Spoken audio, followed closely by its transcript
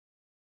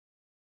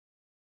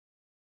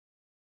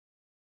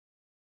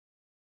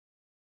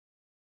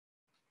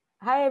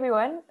Hi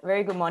everyone,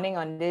 very good morning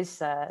on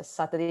this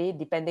Saturday,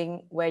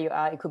 depending where you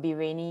are. It could be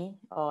rainy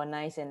or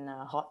nice and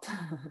hot.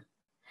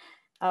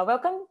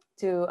 Welcome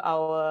to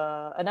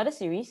our another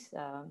series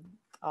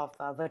of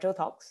virtual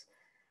talks.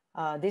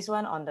 This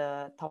one on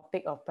the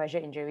topic of pressure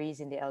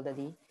injuries in the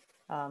elderly.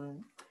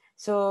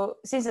 So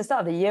since the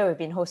start of the year, we've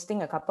been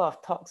hosting a couple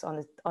of talks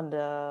on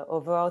the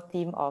overall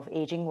theme of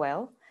aging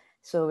well.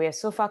 So we have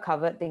so far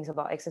covered things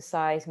about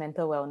exercise,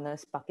 mental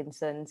wellness,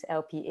 Parkinson's,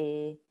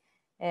 LPA,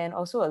 and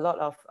also a lot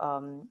of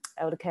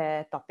elder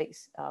care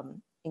topics,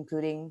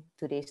 including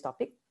today's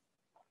topic.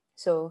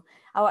 So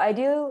our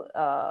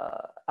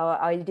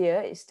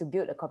idea is to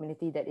build a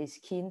community that is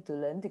keen to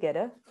learn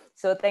together.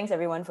 So thanks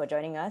everyone for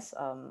joining us.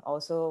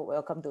 Also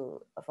welcome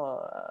to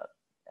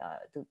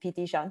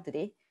PT Shan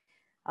today.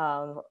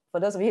 For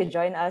those of you who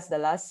joined us the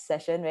last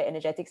session, very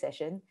energetic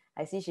session,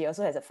 I see she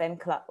also has a fan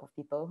club of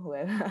people who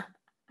have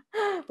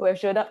who have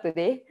showed up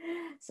today.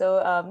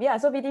 So yeah,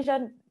 so PT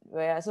Shan,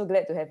 we're so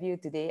glad to have you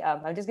today.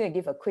 I'm just going to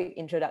give a quick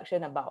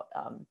introduction about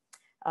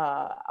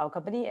our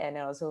company and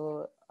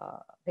also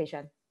Pei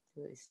Shan,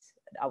 who is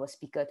our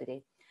speaker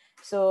today.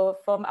 So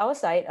from our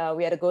side,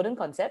 we are the Golden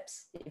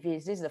Concepts. If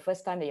this is the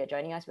first time that you're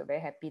joining us, we're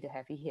very happy to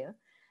have you here.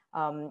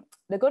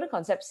 The Golden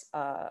Concepts,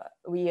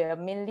 we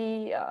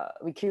mainly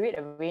we curate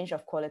a range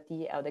of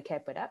quality elder care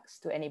products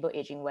to enable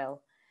aging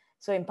well.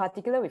 So in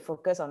particular, we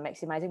focus on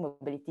maximizing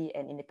mobility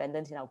and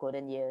independence in our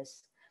golden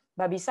years.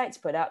 But besides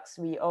products,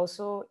 we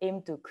also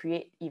aim to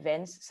create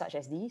events such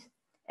as these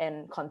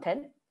and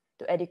content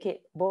to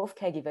educate both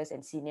caregivers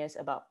and seniors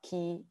about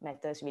key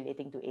matters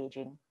relating to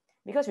aging.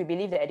 Because we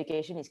believe that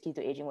education is key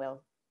to aging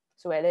well.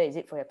 So whether is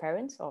it for your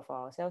parents or for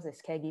ourselves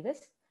as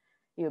caregivers,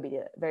 it will be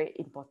very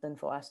important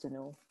for us to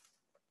know.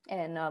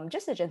 And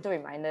just a gentle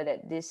reminder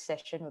that this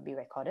session will be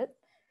recorded.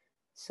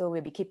 So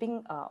we'll be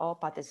keeping all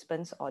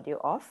participants' audio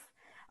off.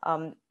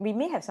 We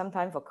may have some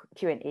time for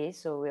Q&A,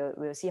 so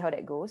we'll see how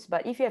that goes.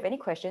 But if you have any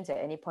questions at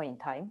any point in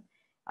time,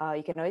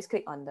 you can always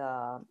click on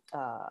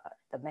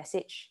the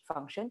message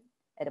function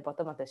at the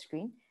bottom of the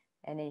screen,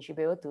 and then you should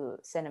be able to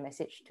send a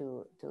message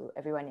to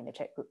everyone in the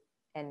chat group,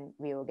 and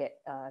we will get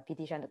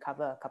PT Shan to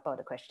cover a couple of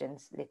the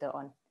questions later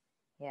on.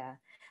 Yeah.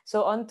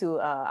 So on to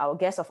our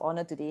guest of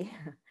honor today,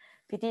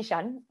 PT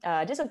Shan.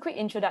 Just a quick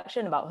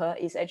introduction about her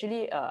is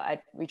actually,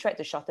 we tried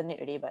to shorten it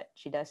already, but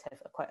she does have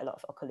quite a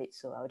lot of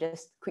accolades, so I'll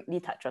just quickly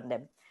touch on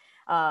them.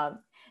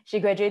 She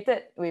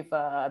graduated with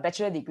a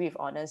bachelor degree of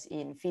honors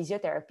in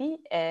physiotherapy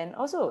and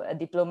also a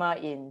diploma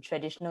in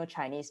traditional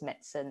Chinese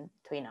medicine,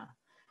 Tuina.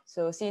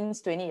 So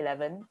since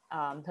 2011,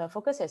 her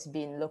focus has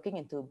been looking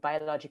into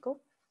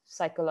biological,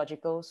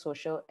 psychological,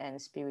 social, and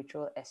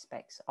spiritual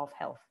aspects of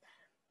health.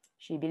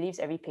 She believes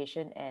every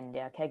patient and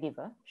their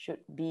caregiver should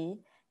be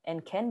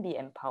and can be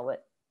empowered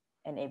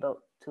and able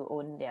to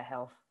own their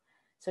health.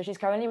 So she's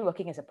currently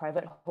working as a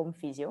private home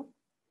physio,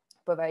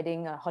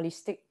 providing a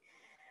holistic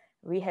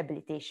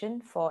rehabilitation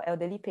for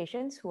elderly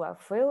patients who are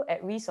frail,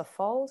 at risk of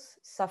falls,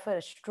 suffer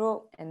a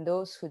stroke, and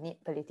those who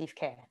need palliative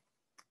care.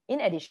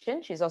 In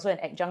addition, she's also an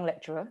adjunct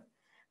lecturer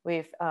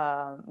with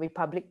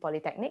Republic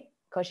Polytechnic,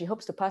 because she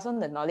hopes to pass on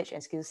the knowledge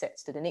and skill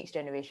sets to the next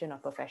generation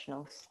of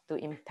professionals to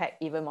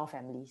impact even more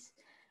families.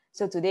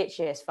 So to date,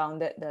 she has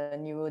founded the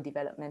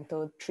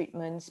Neurodevelopmental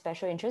Treatment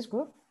Special Interest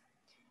Group.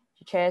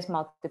 She chairs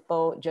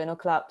multiple journal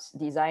clubs,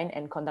 designed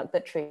and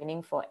conducted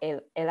training for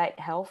allied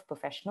health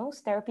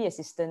professionals, therapy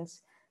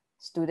assistants,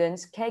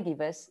 students,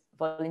 caregivers,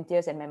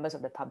 volunteers, and members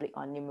of the public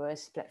on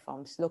numerous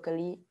platforms,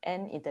 locally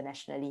and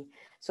internationally.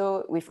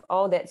 So with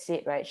all that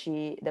said, right,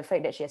 the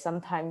fact that she has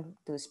some time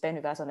to spend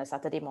with us on a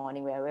Saturday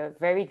morning, we're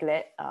very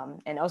glad.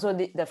 And also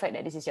the fact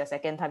that this is your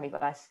second time with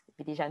us,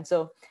 PT Shan.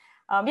 So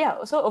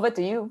yeah, so over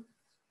to you.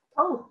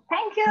 Oh,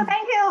 thank you.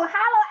 Hello,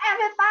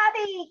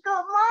 everybody.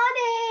 Good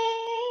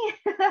morning.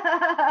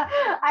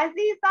 I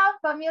see some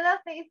familiar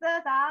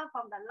faces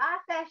from the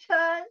last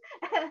session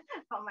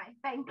from my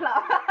fan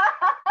club.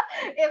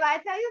 If I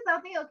tell you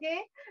something,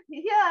 okay,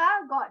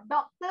 here got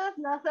doctors,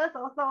 nurses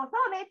also. So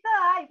later,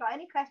 if you got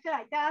any question,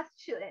 I just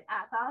shoot and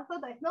ask. So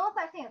there's no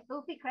such thing as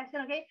stupid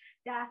question, okay?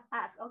 Just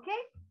ask, okay?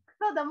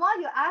 So the more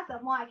you ask, the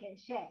more I can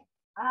share.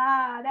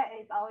 That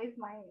is always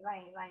my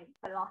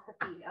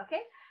philosophy,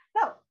 okay?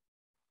 So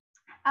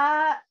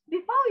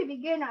before we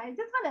begin, I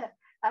just want to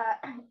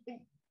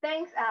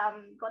thanks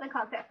Golden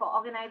Concept for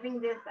organizing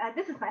this.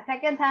 This is my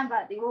second time,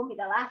 but it won't be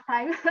the last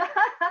time.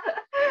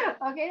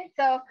 Okay,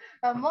 so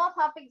more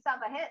topics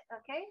up ahead.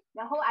 Okay,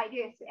 the whole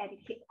idea is to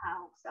educate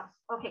ourselves.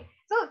 Okay,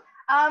 so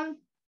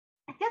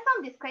just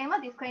some disclaimer.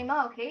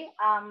 Okay,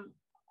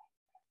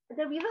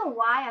 the reason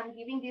why I'm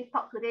giving this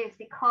talk today is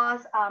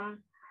because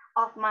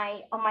of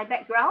my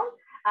background.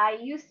 I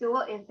used to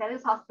work in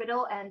Salus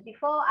Hospital, and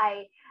before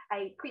I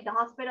quit the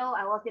hospital,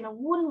 I was in a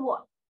wound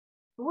ward.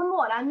 Wound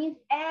ward, that means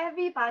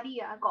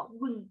everybody got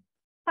wound,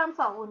 some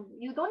sort of wound.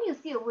 You don't need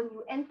to see a wound,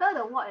 you enter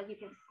the ward and you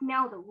can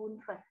smell the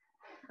wound first.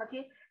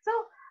 Okay, so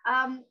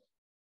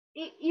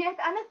you have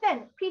to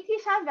understand, PT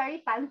Shan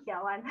very 胆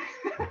小 one.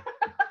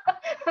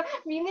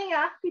 Meaning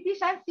PT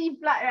Shan see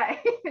blood,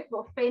 right?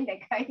 Will faint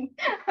that kind.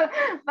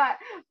 but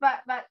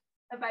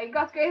by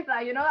God's grace,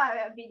 you know,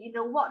 I've been in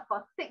the ward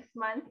for 6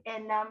 months,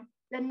 and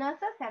the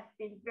nurses have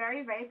been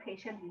very, very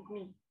patient with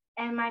me.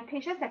 And my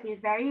patients have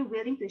been very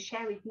willing to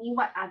share with me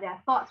what are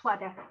their thoughts, what are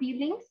their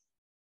feelings.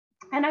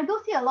 And I do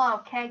see a lot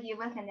of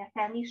caregivers and their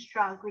families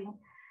struggling.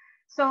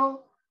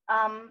 So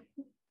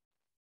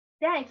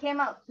then I came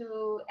out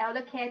to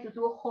elder care to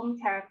do home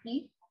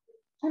therapy.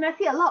 And I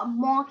see a lot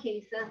more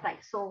cases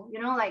like so,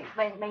 you know, like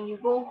when you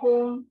go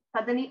home,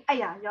 suddenly,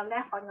 you're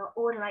left on your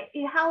own, like,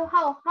 how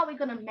are we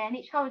going to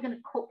manage? How are we going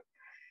to cope?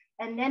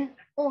 And then,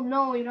 oh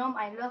no, you know,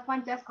 my loved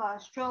one just got a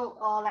stroke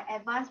or like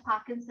advanced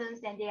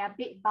Parkinson's and they are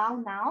bed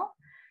bound now.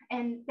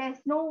 And there's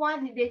no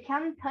one, they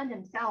can't turn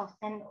themselves.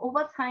 And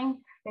over time,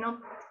 you know,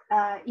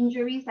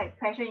 injuries like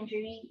pressure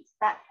injury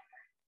start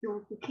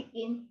to kick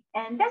in.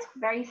 And that's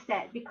very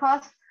sad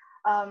because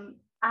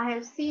I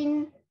have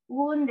seen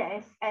wound that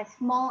is as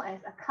small as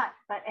a cut,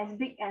 but as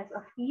big as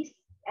a fist,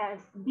 as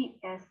deep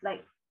as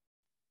like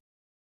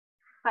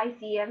 5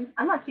 cm.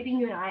 I'm not kidding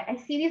you, I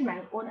see this with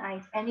my own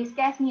eyes and it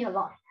scares me a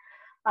lot.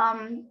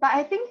 But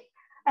I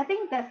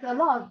think there's a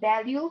lot of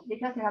value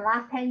because in the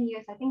last 10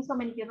 years, I think so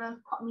many people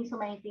taught me so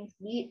many things,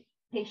 be it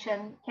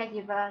patient,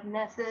 caregiver,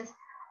 nurses,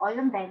 or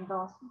even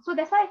vendors. So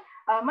that's why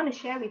I want to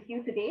share with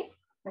you today.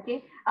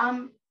 Okay.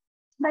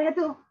 But you have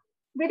to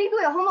really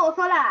do your homework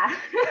also lah.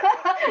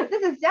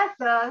 This is just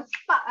a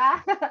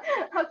spark.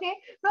 Okay.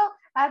 So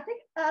I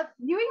think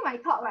during my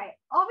talk, right,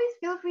 always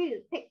feel free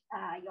to take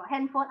your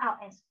handphone out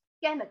and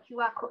scan the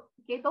QR code.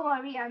 Okay. Don't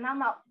worry, I'm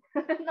not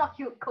not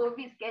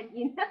COVID scan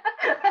in,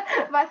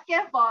 but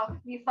scan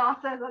for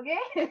resources. Okay.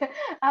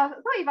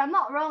 So if I'm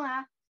not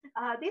wrong,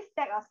 this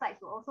stack of slides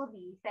will also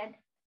be sent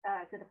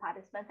to the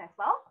participants as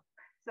well.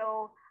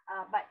 So,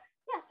 but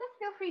yeah, just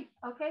feel free.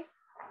 Okay.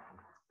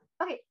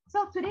 Okay,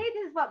 so today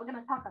this is what we're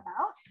going to talk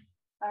about.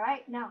 All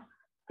right, now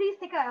please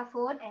take out your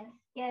phone and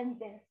scan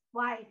this.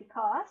 Why?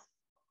 Because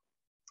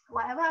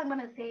whatever I'm going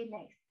to say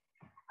next,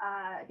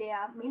 they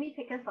are mainly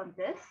taken from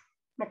this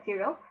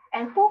material.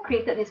 And who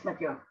created this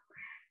material?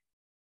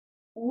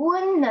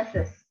 Wound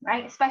nurses,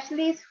 right?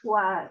 Specialists who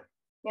are,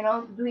 you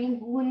know,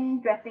 doing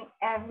wound dressing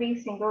every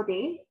single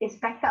day. It's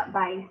backed up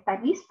by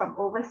studies from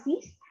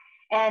overseas.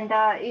 And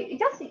it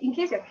just in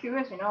case you're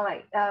curious, you know,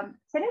 like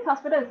St.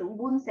 Hospital is a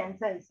wound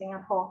center in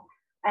Singapore.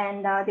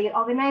 And they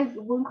organize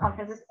wound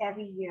conferences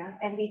every year.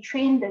 And they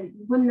train the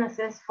wound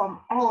nurses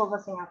from all over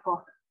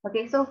Singapore.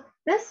 Okay, so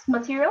this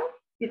material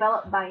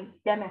developed by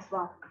them as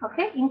well.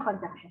 Okay, in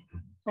conjunction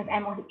with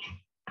MOH.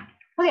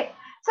 Okay,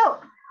 so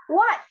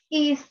what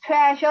is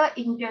pressure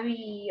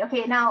injury?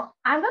 Okay, now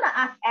I'm going to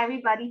ask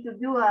everybody to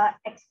do an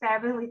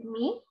experiment with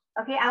me.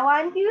 Okay, I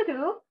want you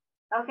to,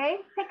 okay,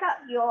 take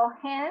out your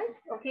hand,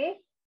 okay,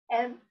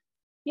 and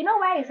you know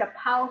where is your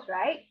pulse,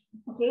 right?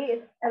 Okay,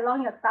 it's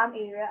along your thumb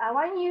area. I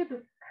want you to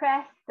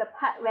press the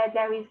part where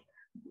there is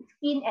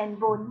skin and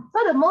bone.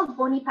 So the most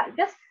bony part,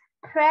 just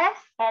press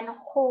and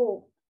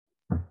hold.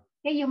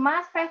 Okay, you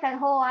must press and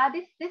hold.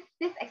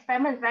 This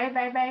experiment is very,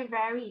 very, very,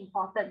 very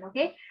important.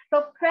 Okay,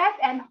 so press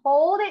and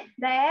hold it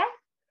there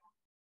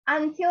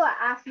until I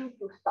ask you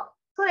to stop.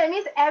 So that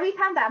means every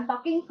time that I'm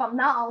talking from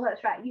now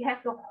onwards, right, you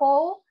have to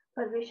hold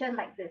position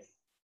like this.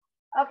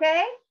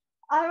 Okay.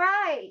 All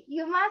right,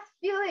 you must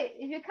feel it.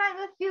 If you can't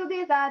even feel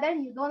this,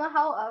 then you don't know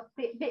how a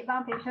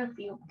bed-bound patient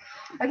feel.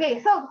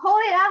 Okay, so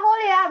hold it,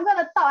 hold it. I'm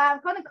gonna talk. I'm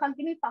gonna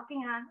continue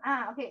talking.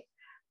 Okay.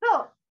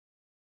 So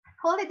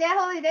hold it there,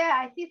 hold it there.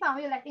 I see some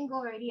of you letting go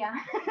already.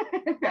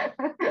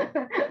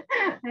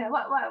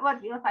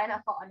 What do you sign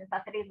up for on a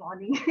Saturday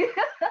morning?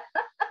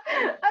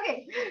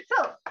 Okay,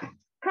 so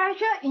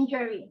pressure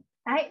injury.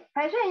 Right?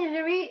 Pressure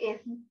injury is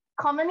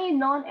commonly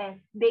known as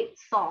bed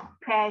sore,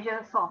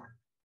 pressure sore.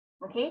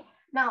 Okay.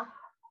 Now,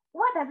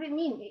 what does it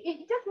mean? It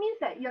just means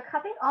that you're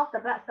cutting off the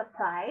blood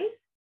supply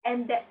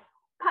and that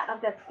part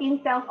of the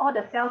skin cells, all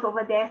the cells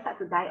over there start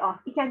to die off.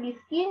 It can be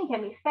skin, it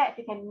can be fat,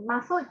 it can be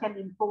muscle, it can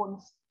be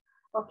bones.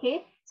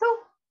 Okay, so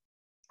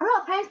a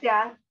lot of times there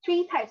are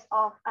 3 types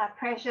of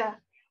pressure,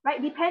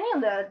 right? Depending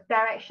on the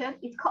direction,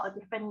 it's called a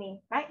different name,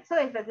 right? So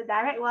if it's a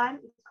direct one,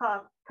 it's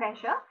called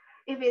pressure.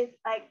 If it's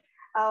like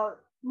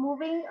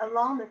moving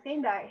along the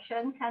same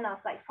direction, kind of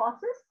like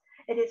forces,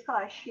 it is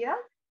called a shear.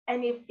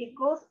 And if it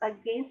goes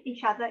against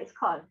each other, it's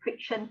called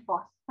friction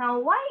force. Now,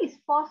 why is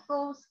force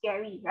so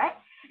scary, right?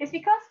 It's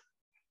because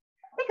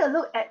take a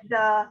look at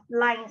the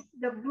lines,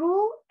 the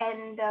blue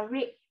and the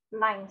red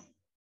lines.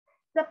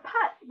 The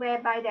part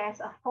whereby there's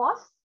a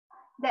force,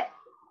 that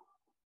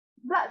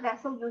blood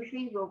vessel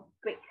usually will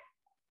break.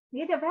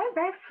 They're very,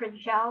 very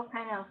fragile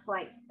kind of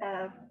like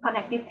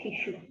connective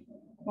tissue.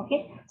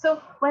 Okay,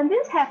 so when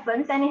this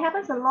happens, and it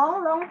happens a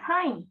long, long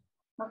time,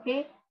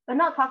 okay, we're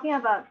not talking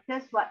about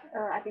just what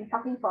I've been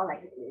talking for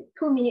like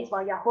 2 minutes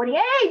while you're holding.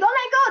 Hey, don't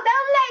let go,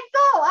 don't let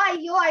go.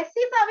 I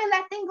see something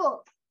letting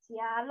go.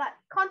 Yeah, like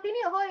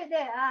continue hold it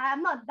there.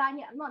 I'm not done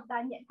yet. I'm not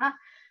done yet.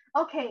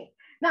 Okay,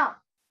 now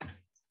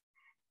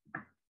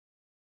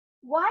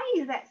why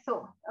is that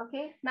so?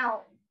 Okay,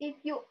 now if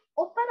you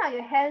open up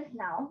your hands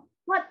now,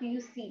 what do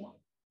you see?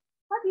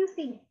 What do you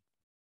see?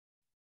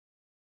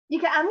 You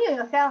can unmute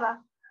yourself.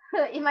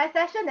 In my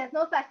session, there's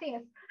no such thing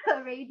as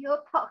a radio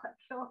talk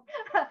show.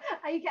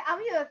 You can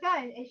unmute yourself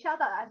and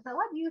shout out the answer.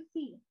 What do you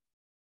see?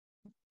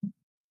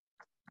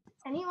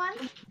 Anyone?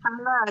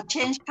 Color,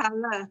 change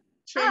color.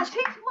 Change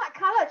what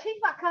color? Change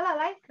what color?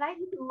 Like Red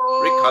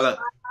color.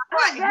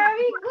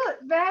 Very good,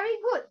 very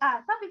good.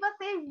 Some people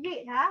say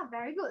red,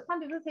 very good.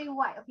 Some people say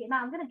white. Okay,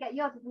 now I'm gonna get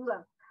you all to do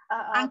a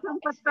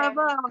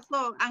uncomfortable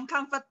also.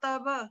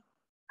 Uncomfortable.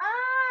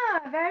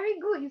 Very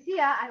good. You see,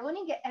 I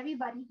only get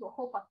everybody to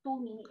hold for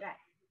 2 minutes, right?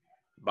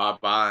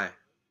 Bye-bye.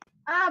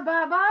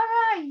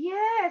 Barbara,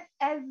 yes,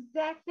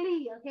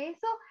 exactly. Okay,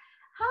 so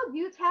how do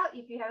you tell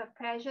if you have a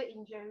pressure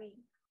injury?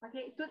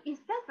 Okay, so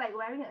it's just like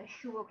wearing a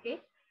shoe, okay?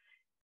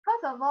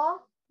 First of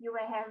all, you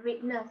will have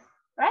redness,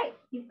 right?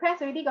 You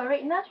press already got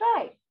redness,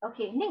 right?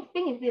 Okay, next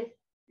thing is this.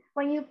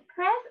 When you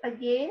press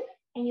again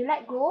and you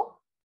let go,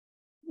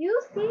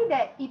 you see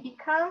that it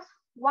becomes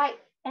white.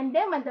 And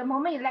then when the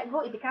moment you let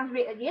go, it becomes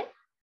red again.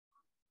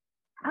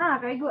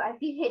 Very good. I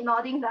see head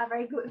nodding.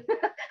 Very good.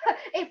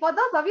 Hey, for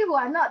those of you who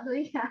are not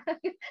doing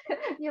it,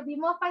 it'll be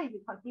more fun if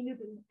you continue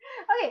doing it.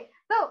 Okay,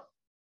 so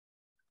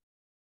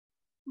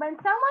when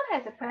someone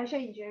has a pressure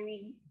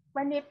injury,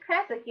 when they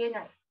press again,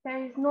 right,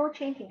 there is no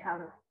change in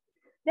color.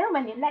 Then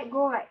when they let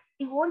go, right,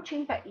 it won't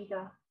change back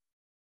either.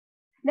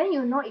 Then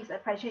you know it's a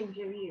pressure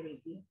injury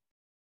already.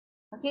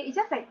 Okay, it's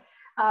just like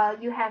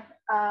you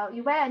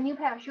wear a new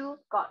pair of shoes,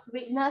 got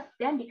redness,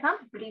 then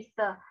become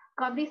blister.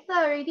 Got blister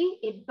already,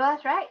 it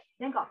bursts, right?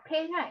 Then got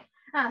pain, right?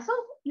 So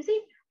you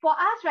see, for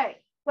us, right,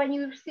 when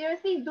you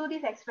seriously do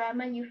this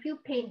experiment, you feel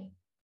pain.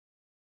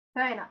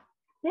 Correct or not?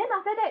 Then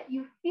after that,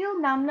 you feel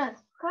numbness.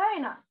 Correct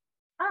or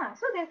not?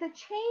 So there's a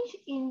change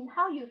in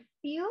how you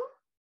feel,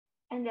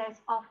 and there's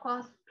of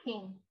course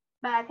pain.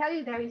 But I tell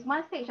you, there is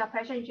one stage of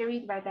pressure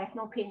injury where there's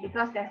no pain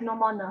because there's no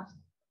more nerves.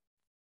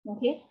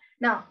 Okay.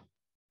 Now,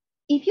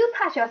 if you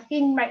touch your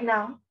skin right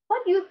now,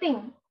 what do you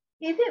think?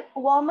 Is it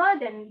warmer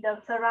than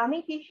the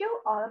surrounding tissue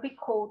or a bit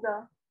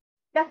colder?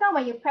 Just now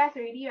when you press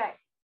already, right?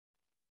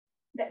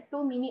 That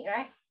 2 minutes,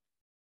 right?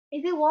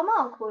 Is it warmer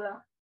or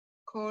cooler?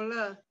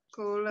 Cooler.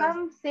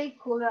 Some say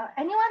cooler.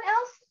 Anyone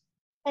else?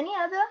 Any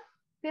other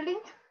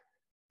feelings?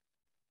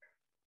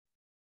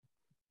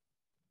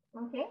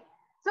 Okay.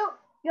 So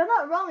you're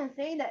not wrong in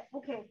saying that,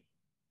 okay,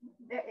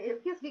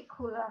 it feels a bit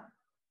cooler.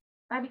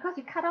 Because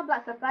you cut off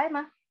blood supply,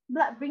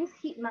 blood brings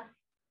heat,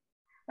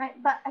 right?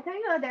 But I tell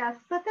you, there are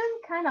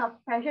certain kind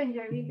of pressure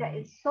injury that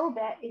is so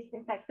bad, it's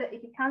infected,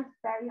 it becomes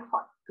very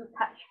hot to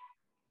touch.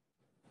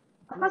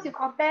 Of course, you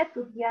compare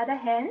to the other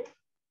hand,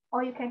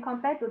 or you can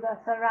compare to the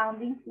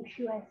surrounding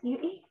tissue and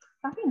see,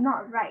 something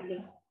not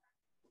right,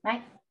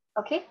 right?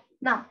 Okay,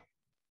 now,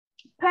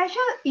 pressure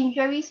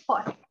injury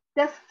spots,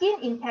 the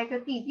skin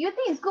integrity, do you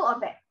think it's good or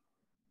bad?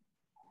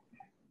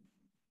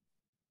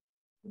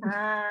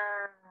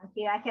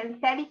 Okay, I can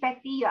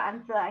telepathy your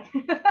answer.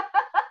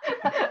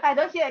 I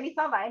don't hear any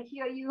sound, but I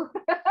hear you.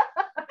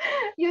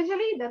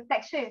 Usually the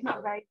texture is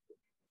not very good.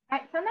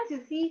 Right? Sometimes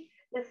you see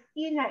the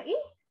skin, right?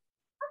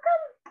 How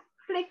come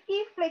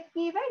flaky,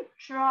 very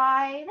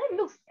dry, that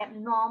looks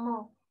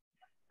abnormal,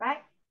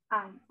 right?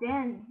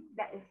 Then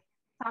that is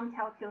some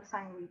telltale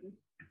sign really.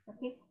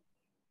 Okay.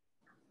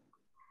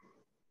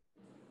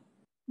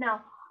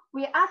 Now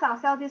we ask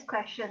ourselves this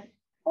question.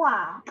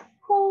 Wow,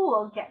 who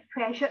will get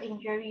pressure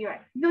injury,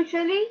 right?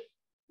 Usually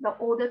the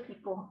older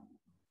people.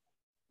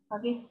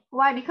 Okay,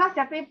 why? Because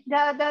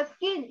the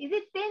skin, is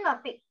it thin or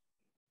thick?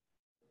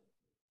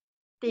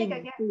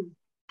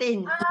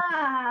 Thin.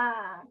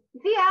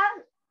 See,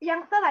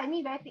 youngster like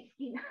me very thick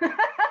skin.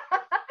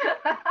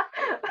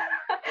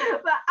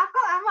 But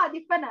Uncle Amma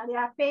different, they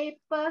are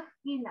paper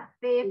skin,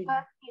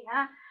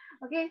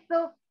 Okay,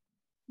 so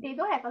they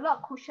don't have a lot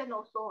of cushion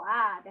also.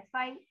 That's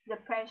why the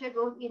pressure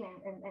goes in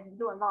and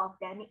do a lot of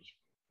damage.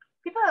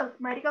 People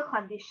with medical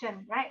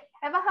condition, right?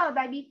 Ever heard of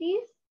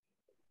diabetes?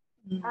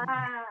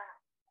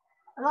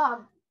 A lot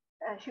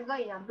of sugar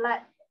in your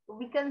blood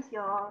weakens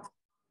your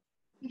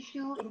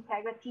tissue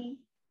integrity.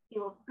 It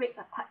will break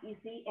apart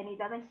easily and it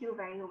doesn't heal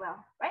very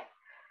well, right?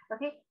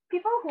 Okay,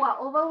 people who are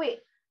overweight,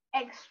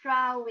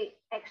 extra weight,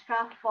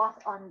 extra force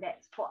on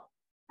that spot,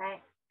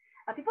 right?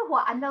 People who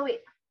are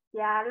underweight,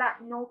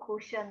 no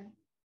cushion.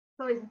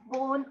 So it's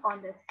bone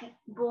on the seat,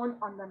 bone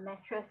on the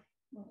mattress,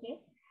 okay?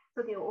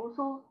 So they will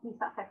also be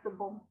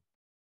susceptible.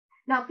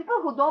 Now,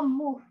 people who don't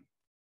move,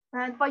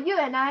 and for you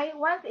and I,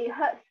 once it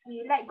hurts,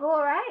 we let go,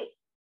 right?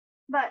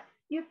 But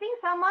you think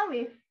someone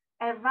with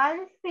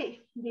advanced stage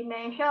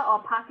dementia or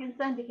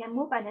Parkinson, they can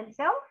move by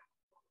themselves?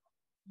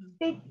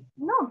 They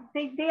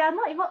are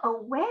not even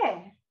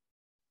aware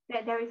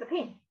that there is a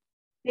pain.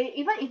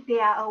 Even if they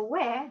are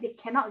aware, they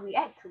cannot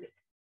react to it,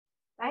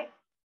 right?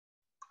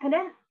 And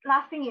then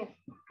last thing is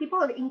people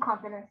with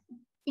incontinence.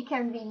 It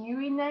can be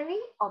urinary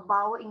or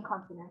bowel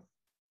incontinence.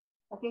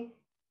 Okay.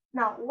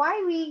 Now, why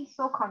are we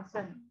so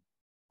concerned?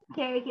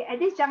 Okay, at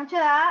this juncture,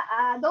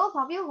 those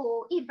of you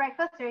who eat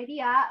breakfast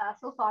already,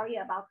 so sorry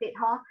about it,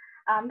 huh?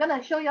 I'm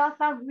gonna show you all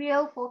some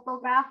real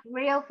photograph,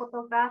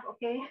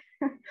 okay?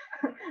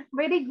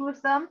 Really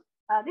gruesome.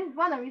 This is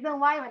one of the reasons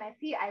why when I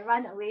see I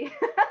run away.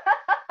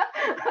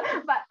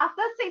 But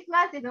after 6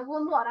 months in the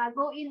wound ward, I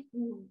go in,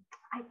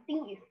 I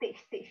think it's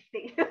stage.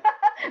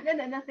 Then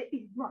the nurse say,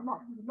 it's not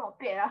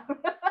bad.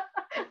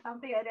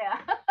 Something like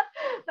that.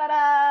 But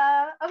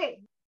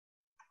okay.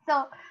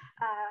 So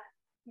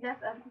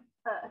just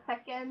a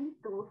second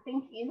to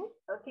sink in.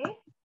 Okay.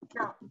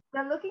 Now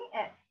we're looking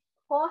at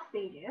 4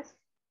 stages.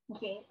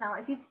 Okay. Now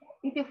if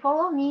you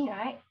follow me,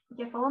 right? If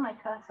you follow my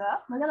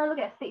cursor, we're gonna look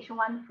at stage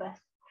 1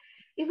 first.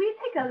 If we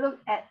take a look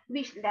at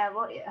which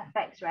level it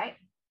affects, right?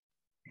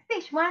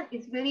 Stage 1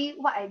 is really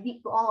what I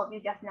did to all of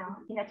you just now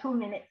in a 2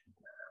 minutes,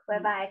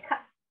 whereby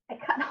I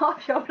cut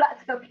off your blood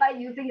supply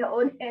using your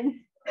own hands.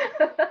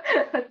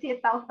 借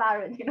刀杀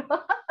人, you know.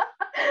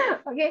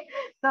 Okay,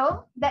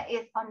 so that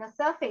is on the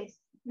surface.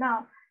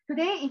 Now,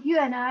 today, if you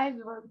and I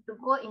were to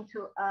go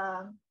into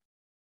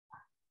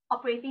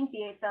operating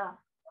theater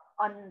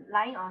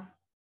lying on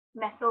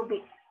metal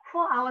bed,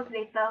 4 hours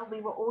later,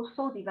 we will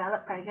also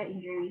develop pressure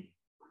injury,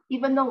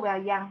 even though we are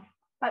young.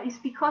 But it's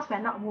because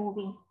we're not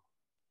moving.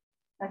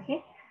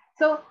 Okay,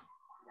 so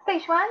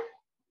stage 1,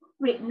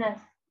 redness.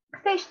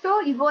 Stage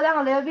 2, you go down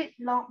a little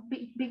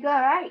bit bigger,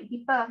 right?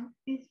 Deeper.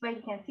 This is where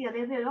you can see a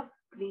little bit of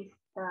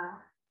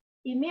blister.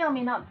 It may or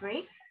may not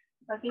break.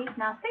 Okay,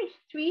 now stage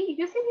 3, if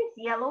you see this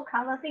yellow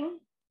color thing,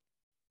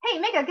 hey,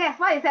 make a guess.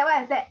 What is that?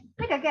 What is that?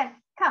 Make a guess.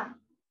 Come.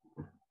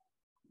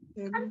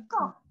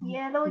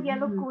 Yellow,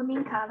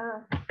 kuning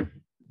color.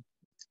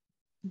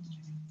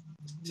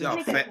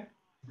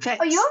 Fat.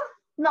 Oh, you?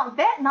 Not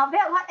bad.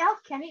 What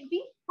else can it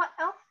be? What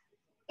else?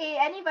 Hey,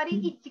 anybody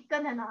eat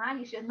chicken or not?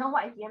 You should know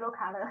what is yellow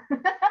color.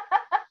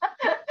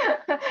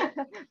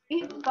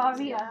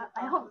 Sorry,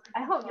 I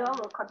hope you all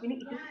will continue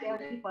eating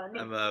healthy for the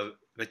next. I'm a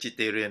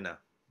vegetarian.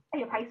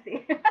 You're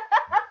paiseh.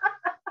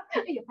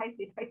 You're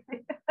paiseh.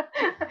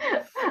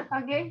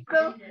 Okay,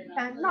 so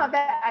not a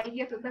bad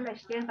idea to turn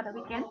vegetarian for the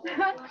weekend.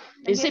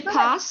 Is it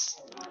pass?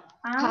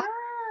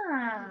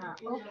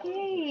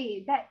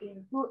 Okay, that is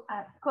good.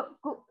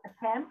 Good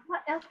attempt.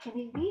 What else can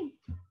it be?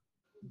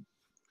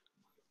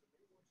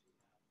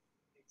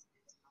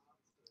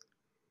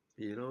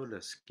 Below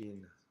the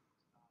skin.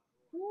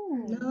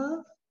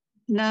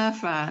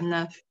 Nerve.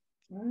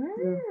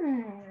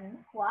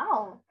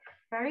 Wow,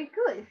 very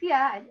good. See,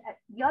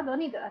 y'all don't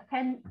need to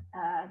attend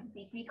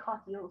degree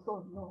course. You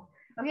also know.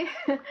 Okay,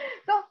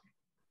 so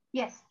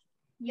yes,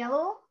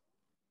 yellow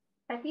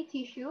fatty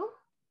tissue,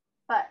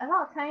 but a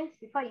lot of times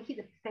before you hit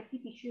the fatty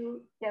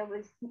tissue, there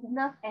was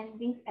nerve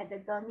endings at the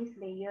dermis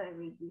layer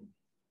already.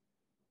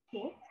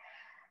 Okay,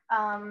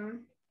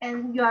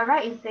 and you are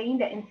right in saying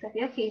that in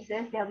severe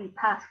cases there will be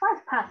pus. What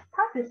is pus?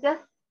 Pus is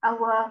just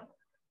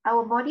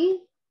our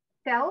body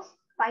cells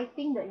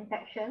fighting the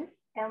infection,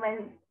 and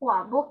when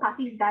both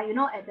parties die, you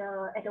know, at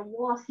the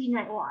war scene,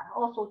 right?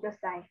 All soldiers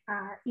die.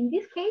 In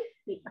this case,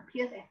 it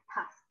appears as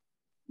pus,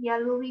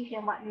 yellowish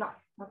and whatnot.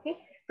 Okay,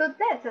 so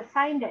that's a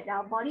sign that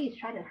our body is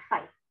trying to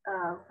fight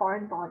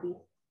foreign bodies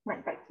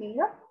like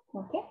bacteria.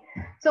 Okay,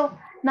 so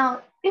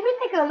now if we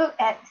take a look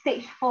at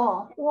stage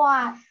 4,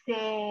 wow,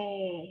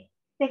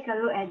 take a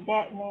look at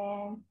that,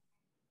 man.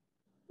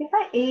 It's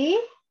like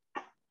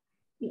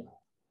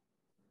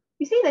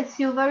you see the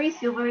silvery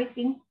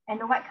thing and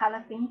the white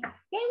color thing? Can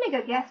you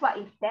make a guess what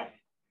is that?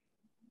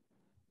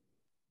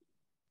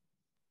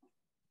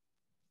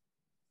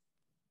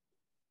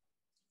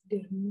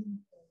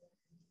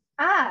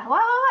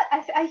 What?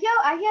 I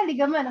hear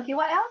ligament. Okay,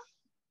 what else?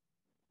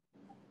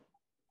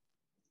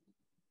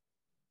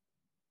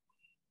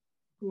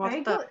 Water.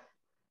 Very good.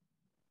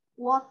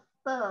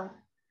 Water.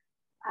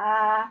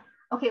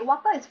 Okay,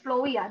 water is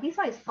flowy. This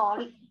one is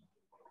solid.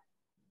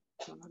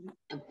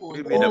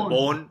 Maybe the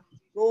bone.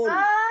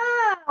 Wow.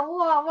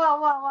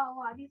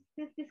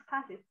 This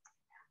class is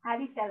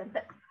highly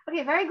talented.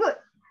 Okay, very good.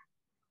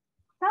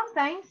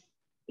 Sometimes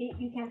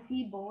you can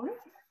see bones,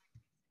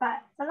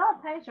 but a lot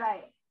of times,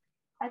 right,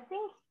 I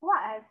think what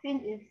I've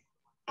seen is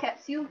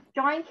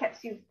joint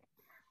capsule.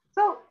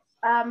 So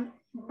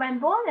when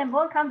bone and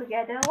bone come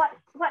together,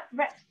 what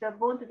wraps the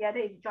bone together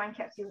is joint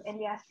capsule, and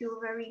they are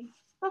silvery.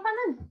 So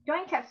sometimes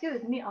joint capsule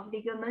is made of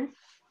ligaments.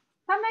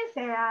 Sometimes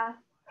there are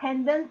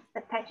tendons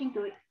attaching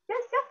to it.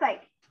 Just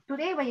like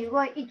today when you go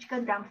and eat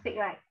chicken drumstick,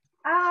 right?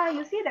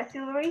 You see that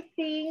silvery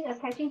thing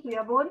attaching to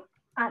your bone?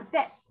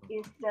 That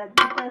is the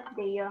deepest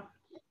layer.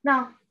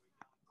 Now,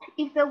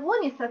 if the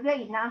wound is severe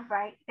enough,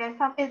 right? There's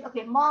some,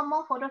 okay,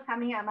 more photos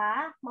coming up,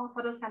 more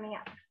photos coming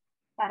up.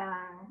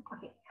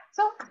 Okay,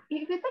 so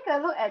if you take a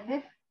look at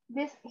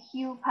this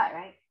heel part,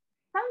 right?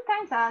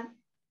 Sometimes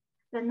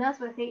the nurse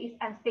will say it's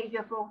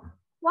unstageable.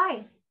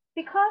 Why?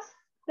 Because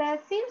there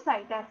seems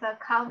like there's a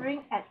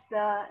covering at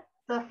the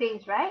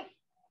surface, right?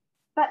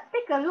 But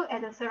take a look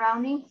at the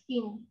surrounding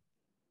skin.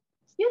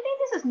 Do you think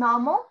this is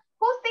normal?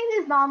 Who thinks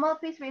this is normal?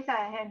 Please raise your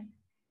hand.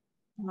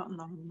 Not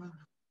normal.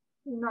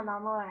 Not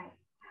normal, right?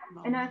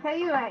 And I tell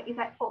you, right, it's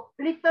like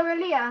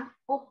literally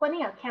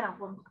opening a can of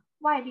worms.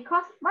 Why?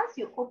 Because once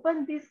you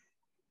open this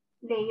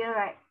layer,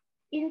 right,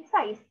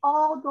 inside is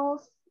all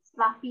those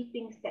fluffy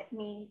things that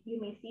you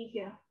may see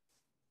here.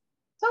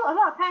 So a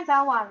lot of times,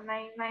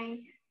 my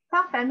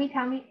some family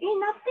tell me, hey,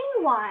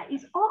 nothing why,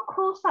 it's all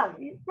closed up.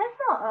 That's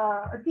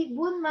not a deep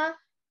wound, ma.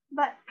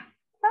 But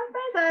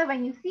sometimes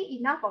when you see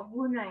enough of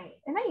wound, right,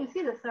 and then you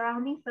see the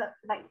surroundings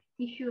like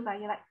tissue, right,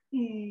 you're like,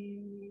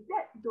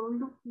 that don't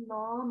look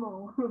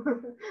normal.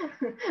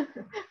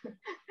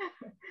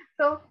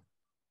 So,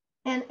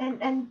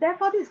 and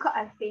therefore this is called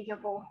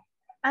unstageable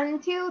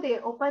until they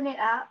open it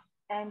up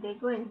and they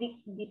go and dig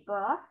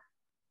deeper,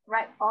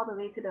 right, all the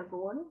way to the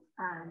bone,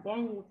 and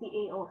then you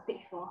see,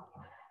 stage 4.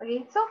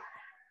 Okay, so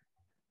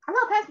a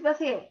lot of times people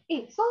say,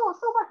 hey, so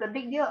what's the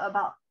big deal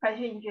about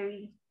pressure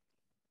injury?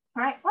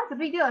 Right? What's the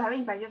big deal of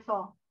having pressure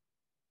sore?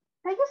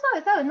 Pressure sore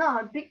itself is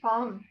not a big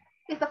problem.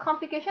 It's the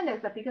complication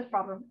that's the biggest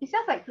problem. It's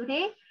just like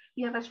today,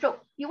 you have a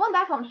stroke. You won't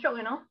die from stroke,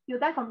 You'll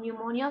die from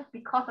pneumonia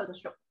because of the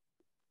stroke.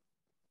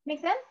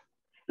 Make sense?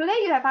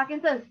 Today you have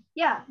Parkinson's.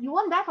 Yeah, you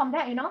won't die from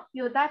that,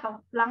 You'll die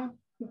from lung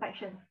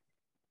infection.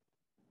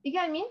 You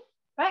get what I mean?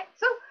 Right?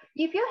 So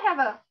if you have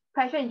a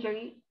pressure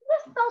injury,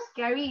 that's not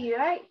scary,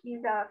 right?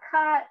 It's a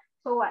cut,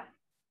 so what?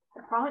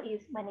 The problem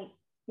is when it's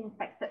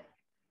infected.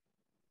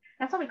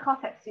 That's what we call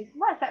sepsis.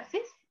 What is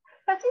sepsis?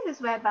 Sepsis is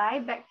whereby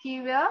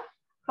bacteria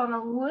from a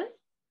wound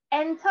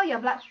enter your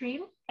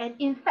bloodstream and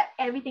infect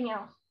everything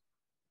else.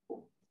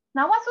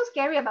 Now, what's so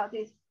scary about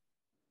this?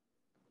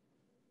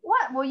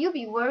 What will you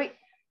be worried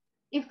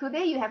if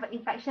today you have an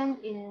infection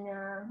in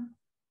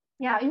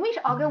which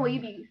organ will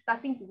you be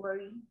starting to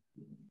worry?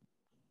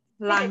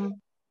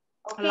 Lung.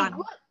 Okay,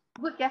 Lung.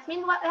 good,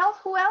 Jasmine. What else?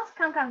 Who else?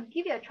 Come,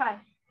 give it a try.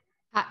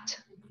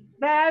 Heart.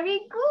 Very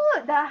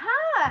good, the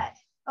heart.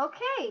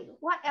 Okay,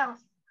 what else?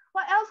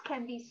 What else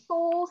can be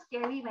so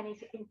scary when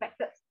it's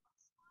infected?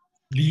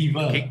 Liver.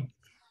 Okay.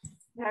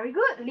 Very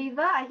good,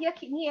 liver. I hear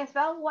kidney as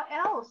well. What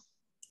else?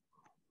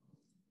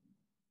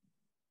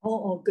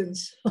 All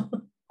organs.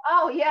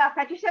 Oh yeah,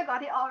 Patricia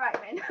got it all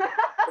right, man. This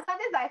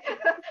is like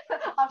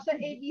option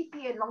A, B,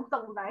 C, and long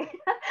song, right?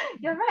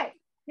 You're right.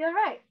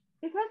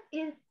 Because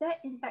it's that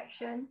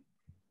infection,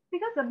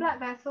 because the blood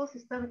vessel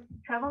system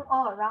travels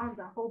all around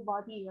the whole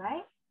body,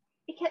 right?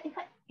 It can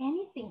infect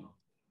anything.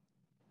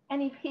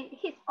 And if it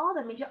hits all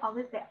the major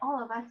organs that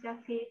all of us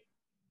just hit,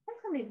 that's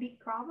going to be a big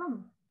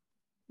problem,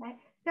 right?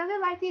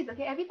 Cellulitis,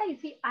 okay, every time you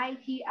see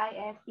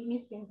ITIS, it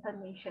means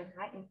inflammation,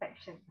 right?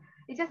 Infection.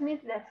 It just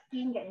means the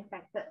skin get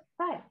infected.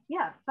 But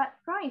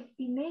Christ,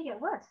 it may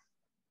get worse,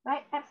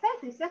 right?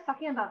 Abscess is just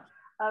talking about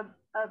a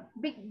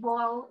big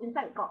boil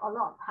inside got a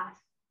lot of pus,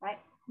 right?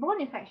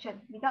 Bone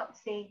infection, without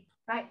saying,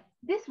 right?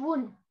 This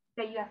wound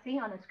that you are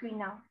seeing on the screen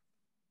now,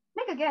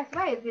 make a guess,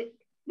 where is it?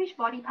 Which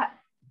body part?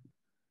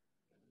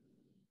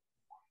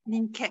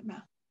 Kneecap.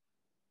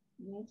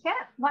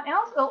 Kneecap. What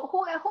else?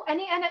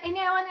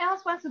 Anyone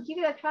else wants to give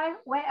it a try?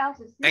 Where else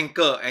is it?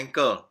 Ankle.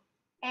 Ankle.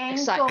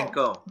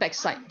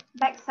 Backside.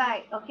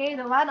 Backside. Okay,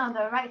 the one on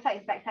the right side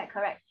is backside,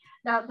 correct.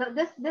 Now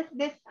this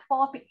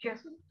 4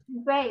 pictures.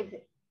 Where is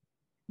it?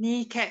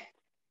 Kneecap.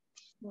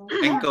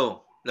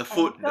 Ankle. The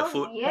foot. Yes.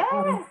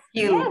 Heel.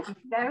 Yes.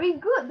 Very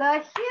good. The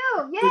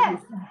heel.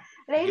 Yes.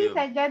 Ladies Heel.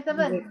 and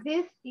gentlemen,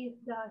 this is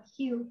the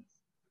heel.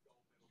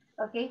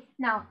 Okay.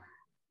 Now,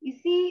 you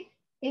see,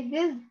 if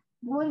this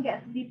wound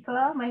gets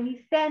deeper, when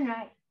we stand,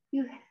 right,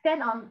 you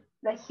stand on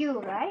the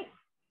heel, right?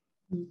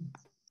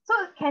 So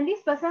can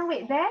this person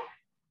wait there?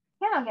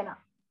 Can or cannot?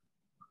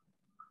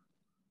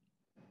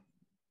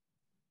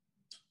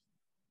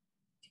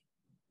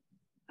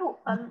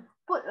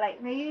 Put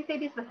like, maybe say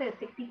this person is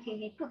 60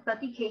 kg, put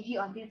 30 kg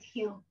on this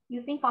heel.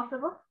 You think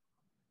possible?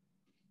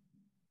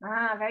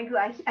 Ah, very good.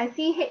 I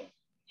see head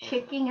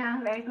shaking.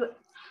 Very good.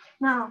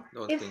 Now,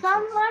 if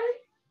someone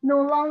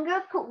no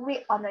longer put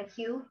weight on the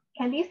heel,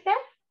 can they stand?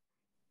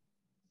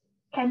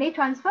 Can they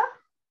transfer?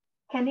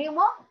 Can they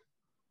walk?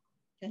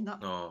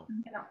 Cannot. No.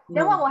 Cannot.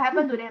 Then what will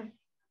happen to them?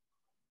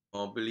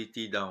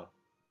 Mobility down.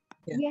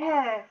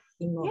 Yes.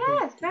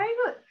 Yes, very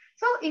good.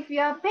 So if you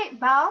are bed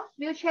bound,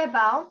 wheelchair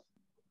bound,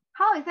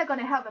 how is that going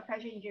to help the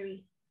pressure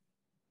injury?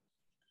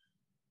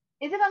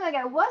 Is it going to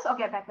get worse or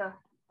get better?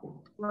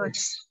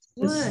 Worse.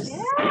 Good.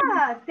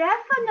 Yeah,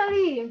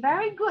 definitely.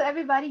 Very good,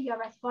 everybody. You're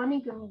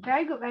responding to me.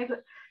 Very good, very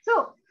good.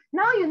 So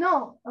now you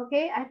know,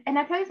 okay? And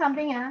I tell you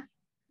something,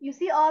 you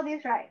see all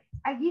this, right?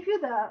 I give you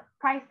the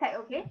price tag,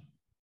 okay?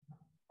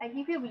 I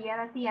give you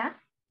reality,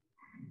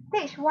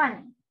 Stage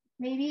 1,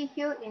 maybe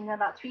heal in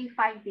about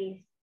 3-5 days.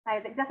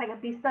 Just like a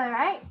blister,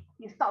 right?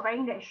 You stop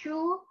wearing that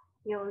shoe,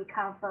 you'll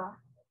recover.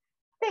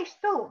 Stage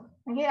 2,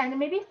 okay, and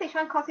maybe stage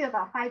 1 costs you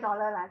about $5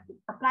 to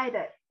apply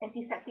the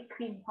antiseptic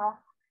cream.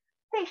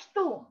 Stage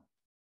 2,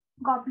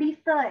 got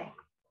blister.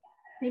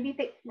 Maybe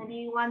take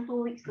 1-2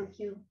 weeks to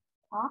heal.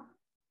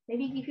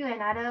 Maybe give you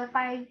another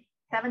 $5-7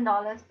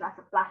 plus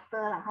a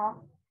plaster,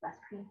 plus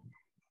cream.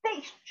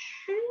 Stage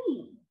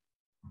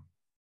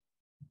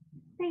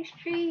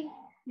 3,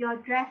 your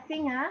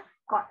dressing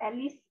got at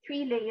least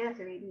 3 layers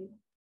already.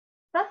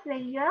 First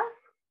layer,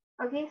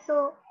 okay,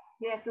 so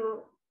you have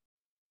to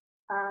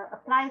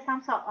apply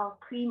some sort of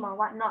cream or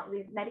whatnot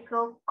with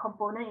medical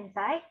component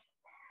inside.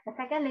 The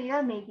second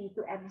layer may be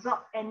to absorb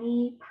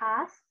any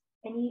pus,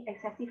 any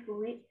excessive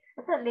fluid.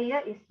 The third layer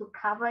is to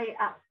cover it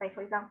up, like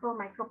for example,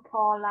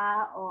 micropore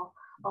or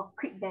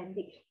quick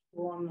bandage.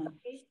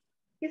 Okay.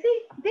 You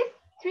see, these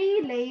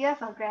 3 layers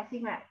of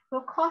dressing, right,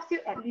 will cost you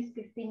at least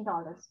 $15.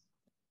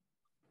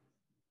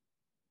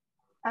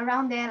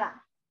 Around there lah.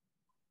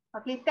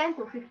 Okay, 10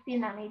 to 15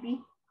 maybe.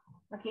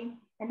 Okay,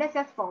 and that's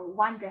just for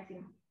one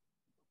dressing.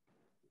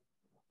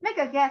 Make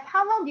a guess.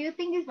 How long do you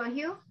think this will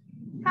heal?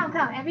 Come,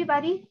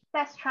 everybody.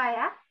 Let's try.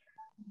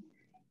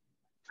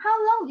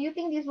 How long do you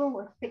think this wound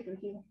will take to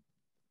heal?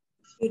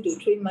 2 to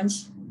 3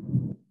 months.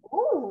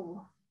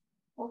 Oh,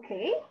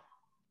 okay.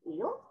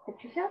 Heal.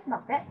 Patricia,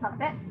 not bad, not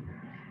bad.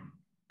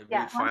 Maybe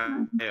Yeah,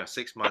 5 or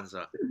 6 months.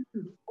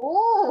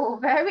 Oh,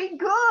 very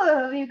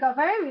good. You got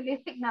very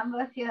realistic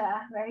numbers here.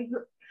 Very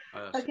good.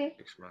 Okay.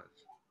 6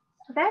 months.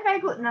 Very, very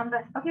good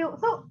numbers. Okay,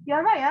 so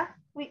you're right.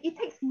 It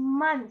takes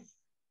months.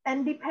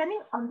 And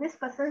depending on this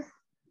person's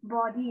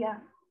body,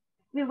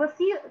 we will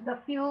see a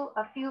few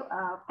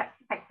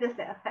factors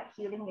that affect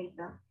healing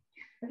later.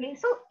 Okay,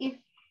 so if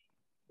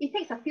it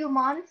takes a few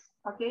months,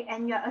 okay,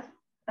 and you're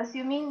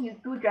assuming you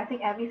do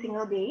dressing every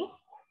single day,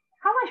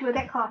 how much will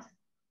that cost?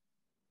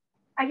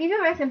 I give you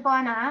a very simple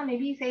one,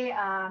 maybe say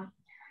 $10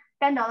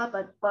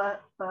 per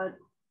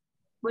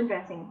wound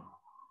dressing.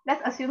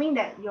 That's assuming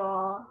that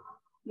your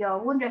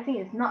wound dressing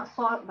is not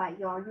soiled by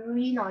your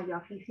urine or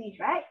your feces,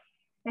 right?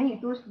 Then you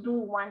do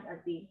one a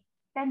day.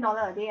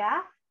 $10 a day,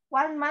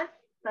 1 month,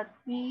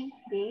 30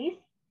 days,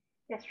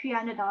 that's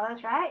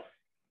 $300, right?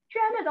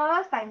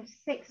 $300 times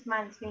 6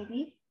 months,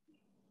 maybe.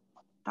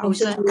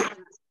 1,000.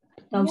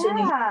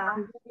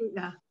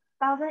 Yeah. 1,008.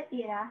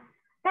 1,008.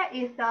 That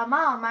is the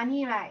amount of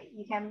money, right?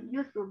 You can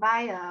use to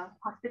buy a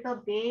hospital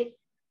bed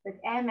with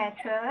air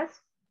mattress,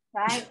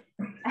 right?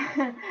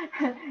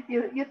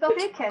 you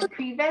totally can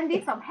prevent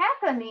this from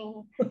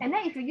happening. And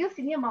then if you use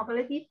senior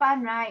mobility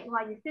fund, right,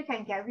 well, you still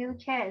can get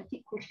wheelchair and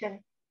seat cushion.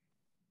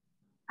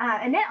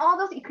 And then all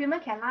those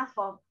equipment can last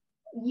for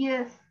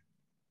years.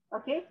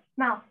 Okay,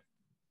 now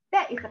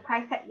that is the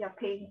price that you're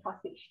paying for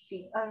stage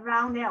 3,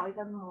 around there or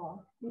even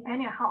more,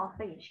 depending on how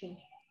often you change.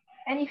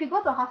 And if you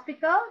go to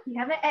hospital, you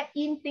haven't add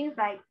in things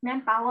like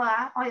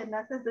manpower, all your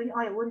nurses doing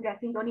all your wound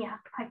dressing, don't need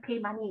to pay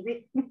money, is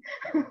it?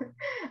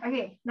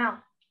 Okay,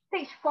 now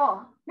stage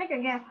 4. Make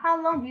a guess.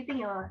 How long do you think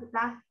it will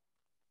last?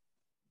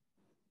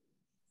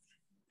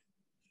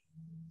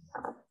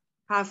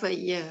 Half a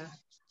year.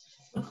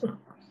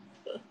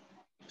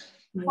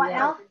 What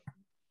else?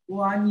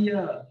 1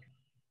 year.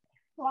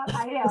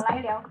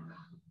来了.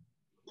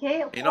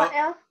 Okay, what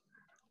else?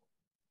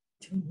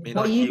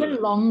 Or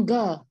even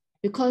longer,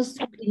 because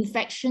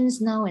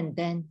infections now and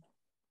then.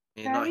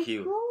 Very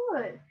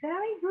good,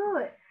 very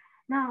good.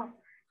 Now,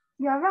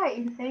 you're right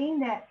in saying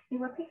that it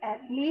will take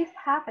at least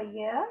half a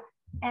year,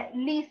 at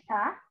least,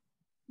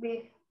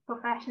 with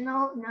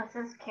professional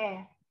nurses'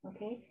 care.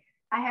 Okay,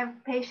 I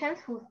have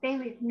patients who stay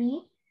with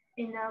me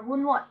in a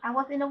wound ward. I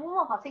was in a wound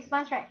ward for 6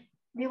 months, right?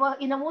 They were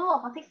in a wound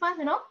ward for 6 months,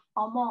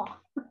 or more,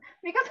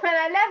 because when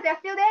I left, they're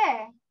still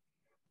there.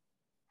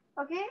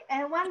 Okay,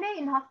 and one day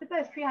in hospital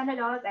is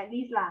 $300 at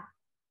least lah.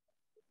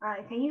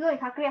 Can you go and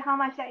calculate how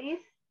much that is?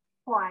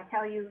 Oh, I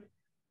tell you,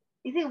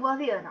 is it worth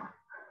it or not?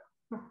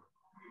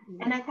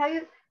 And I tell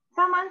you,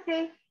 someone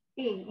say,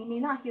 hey, it may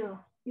not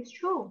heal. It's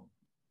true.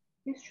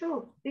 It's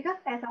true. Because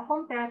as a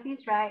home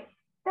therapist, right,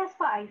 that's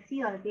what I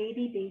see on a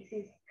daily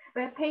basis.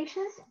 Where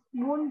patients'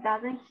 wound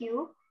doesn't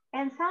heal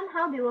and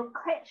somehow they will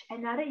catch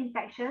another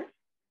infection,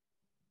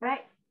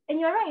 right? And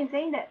you're right in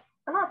saying that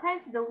a lot of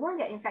times the wound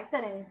get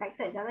infected,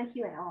 it doesn't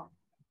heal at all.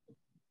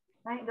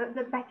 Right?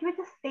 The bacteria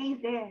just stays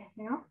there,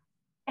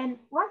 And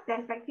once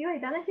there's bacteria,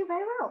 it doesn't heal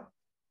very well.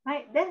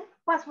 Right? Then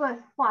what's worse?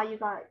 Wow, you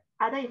got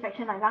other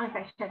infection like lung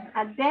infection.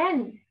 And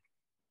then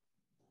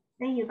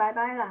you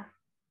bye-bye lah.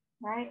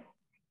 Right?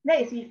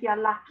 That is if you're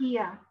lucky.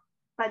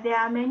 But there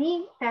are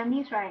many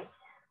families, right,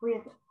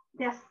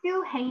 they're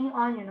still hanging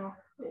on,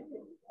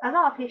 A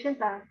lot of patients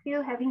are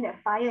still having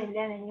that fire in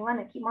them and you want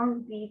to keep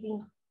on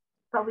breathing.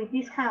 But with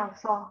this kind of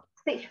sore,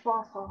 stage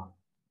 4 sore.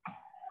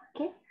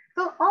 Okay?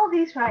 So all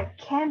these, right,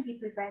 can be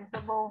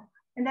preventable.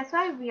 And that's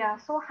why we are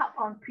so hard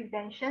on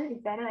prevention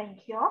is better than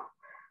cure.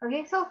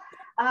 Okay, so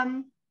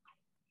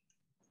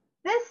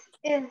this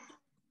is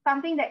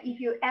something that if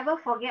you ever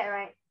forget,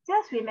 right,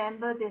 just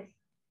remember this.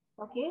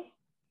 Okay?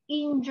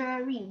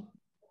 Injury.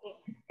 Okay.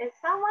 If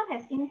someone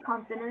has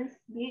incontinence,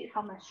 be it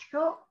from a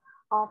stroke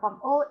or from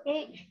old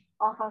age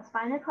or from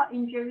spinal cord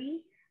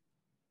injury,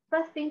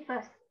 first thing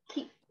first,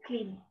 keep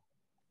clean.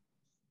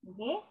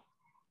 Okay?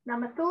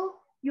 Number 2,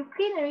 you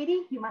clean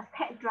already, you must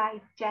pat dry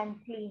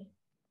gently.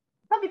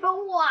 Some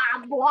people,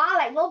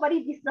 like nobody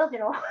business, You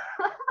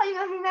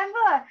must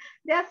remember,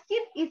 their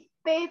skin is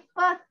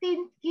paper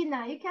thin skin.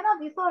 You cannot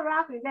be so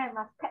rough with them.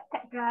 Must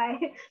pat dry.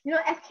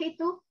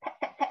 SK2,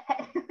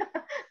 pat.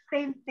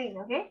 Same thing,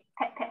 okay?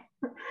 Pat.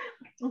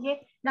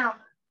 Okay, now,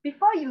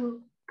 before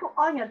you put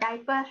on your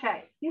diapers,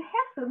 right, you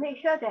have to make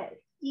sure that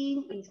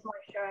skin is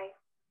moisturized.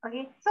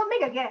 Okay, so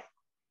make a guess.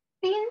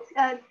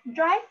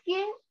 Dry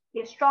skin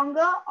is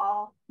stronger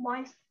or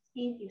moist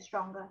skin is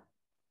stronger?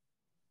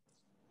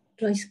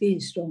 Dry skin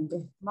is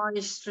stronger.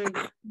 Moist skin.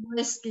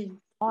 Moist skin.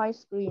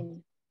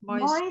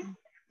 Moist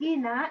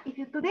skin,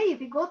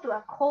 if you go to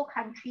a cold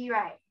country,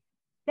 right,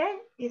 then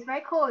it's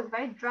very cold, it's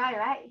very dry,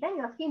 right? Then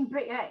your skin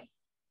break, right?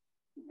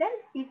 Then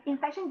if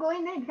infection go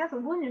in, then it becomes a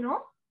wound, you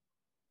know?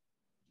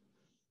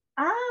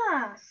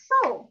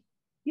 So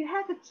you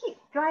have to keep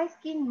dry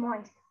skin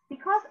moist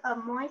because a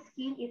moist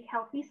skin is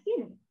healthy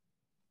skin,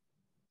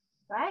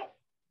 right?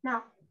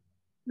 Now,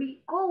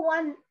 we go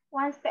one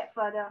step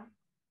further.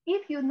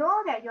 If you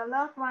know that your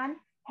loved one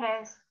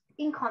has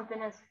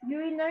incontinence,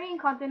 urinary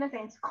incontinence,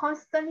 and it's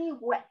constantly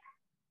wet,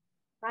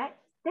 right?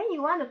 Then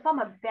you want to form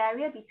a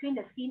barrier between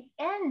the skin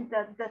and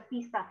the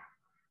dirty stuff.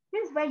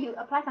 This is where you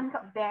apply something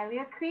called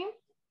barrier cream,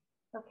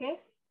 okay?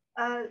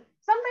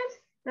 Sometimes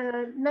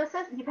the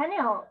nurses, depending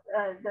on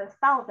the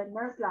style of the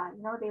nurse,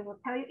 they will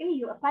tell you, hey,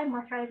 you apply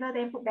moisturizer,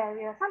 then put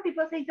barrier. Some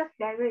people say just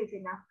barrier is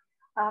enough.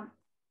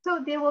 So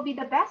they will be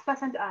the best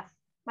person to ask,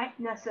 right?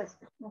 Nurses,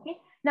 okay?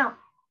 Now,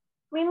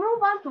 we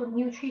move on to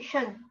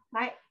nutrition,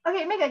 right?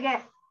 Okay, make a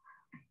guess.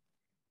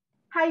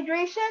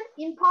 Hydration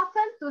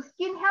important to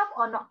skin health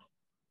or not?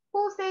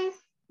 Who says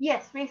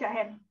yes? Raise your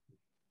hand.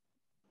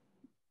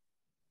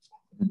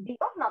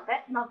 Oh, not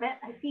bad, not bad.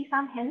 I see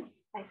some hands.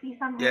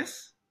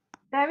 Yes.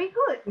 Very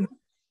good.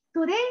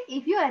 Today,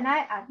 if you and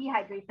I are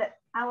dehydrated,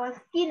 our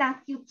skin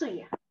still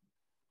cui.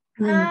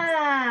 Very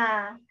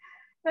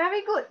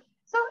good.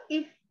 So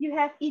if you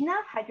have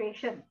enough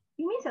hydration,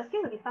 it means your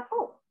skin will be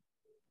supple.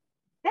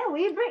 Then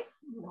will it break?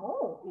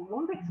 No, it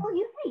won't break so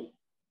easily,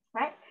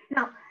 right?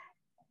 Now,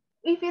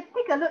 if you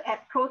take a look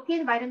at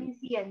protein, vitamin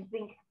C, and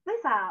zinc,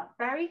 these are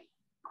very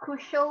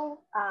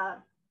crucial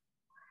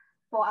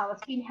for our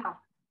skin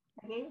health.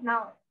 Okay,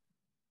 now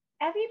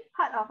every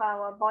part of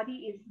our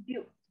body is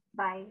built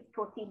by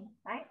protein,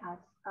 right?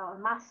 Our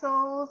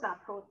muscles are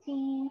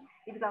protein.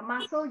 If you got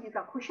muscle, you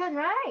got cushion,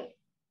 right?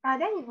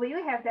 Then will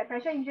you have that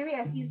pressure injury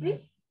as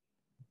easily?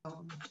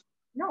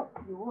 No,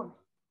 you won't,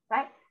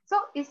 right?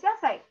 So it's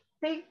just like,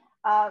 say,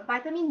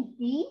 vitamin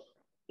D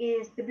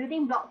is the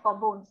building block for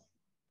bones.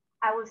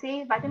 I would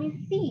say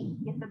vitamin C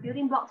is the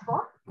building blocks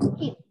for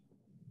skin.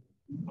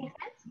 Make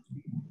sense?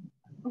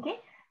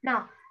 Okay.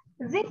 Now,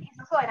 zinc is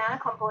also another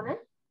component.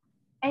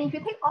 And if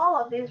you take all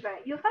of this,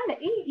 right, you find that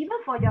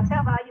even for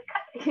yourself, you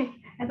cut.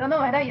 I don't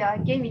know whether you're a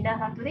game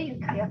winner. Today you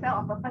cut yourself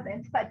on purpose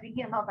and start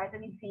drinking a lot of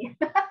vitamin C.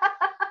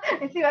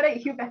 And see whether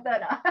you feel better or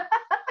not.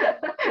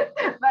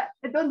 But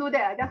don't do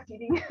that. Just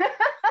kidding.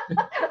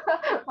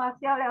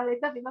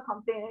 Later people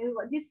complain.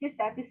 This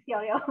therapist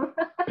siao liao.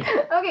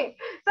 Okay,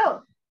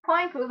 so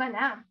point proven.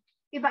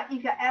 But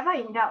if you're ever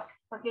in doubt,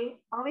 okay,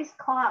 always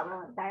call out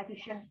a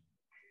dietitian.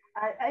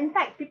 In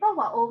fact, people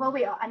who are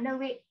overweight or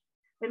underweight,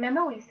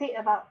 remember we said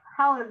about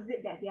how is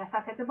it that they are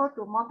susceptible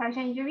to more pressure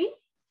injury?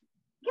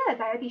 Get a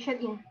dietitian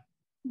in,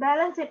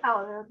 balance it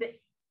out a little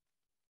bit.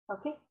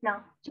 Okay,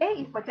 now J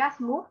is for just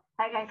move.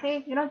 Like I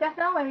say, just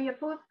now when we are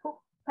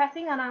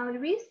pressing on our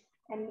wrist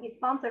and it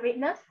forms a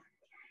redness,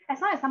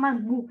 as long as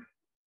someone moves,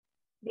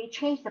 they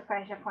change the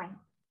pressure point.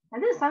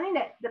 And this is something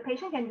that the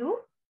patient can do,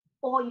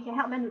 or you can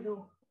help them to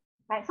do.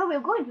 Right? So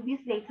we'll go into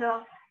this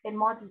later in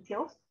more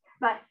details.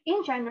 But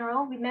in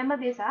general, remember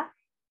this,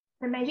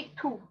 the magic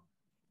 2.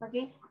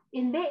 Okay,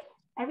 in bed,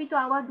 every 2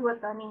 hours do a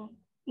turning.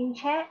 In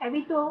chair,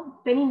 every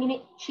 20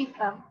 minutes shift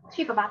a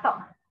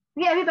buttock.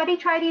 Okay, everybody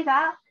try this.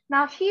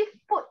 Now shift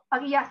foot.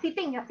 Okay, you're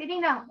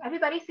sitting down.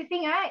 Everybody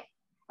sitting, right?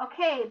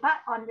 Okay,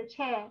 butt on the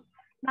chair.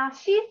 Now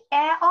shift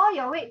air all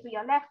your weight to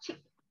your left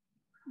cheek,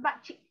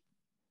 butt cheek.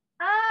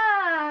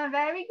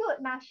 Very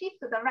good. Now shift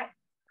to the right.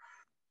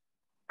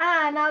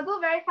 Now do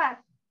very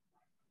fast.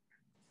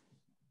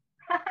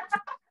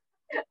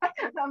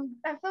 I'm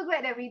so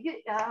glad that we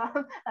did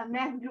a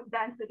math group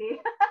dance today.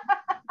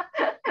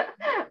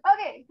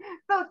 Okay,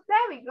 so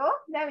there we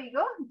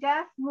go.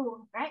 Just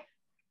move, right?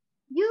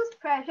 Use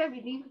pressure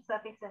relief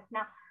surfaces.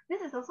 Now,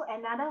 this is also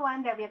another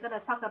one that we're going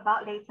to talk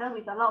about later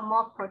with a lot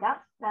more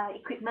products,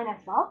 equipment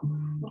as well.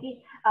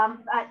 Okay,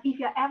 if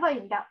you're ever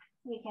in doubt,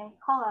 you can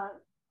call an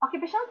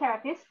occupational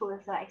therapist who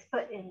is an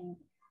expert in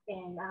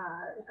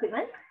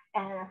equipment,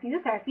 and a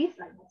physiotherapist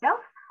like myself,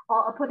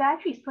 or a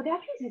podiatrist.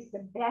 Podiatrist is the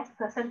best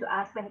person to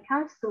ask when it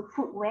comes to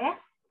footwear,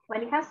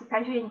 when it comes to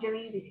pressure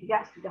injury with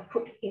regards to the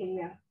foot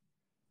area.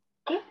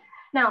 Okay,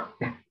 now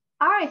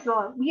R is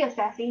for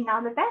reassessing.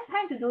 Now the best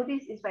time to do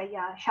this is when you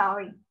are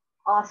showering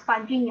or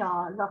sponging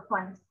your loved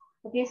ones.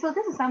 Okay, so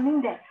this is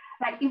something that,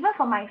 like, even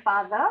for my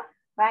father,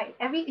 right,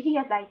 he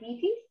has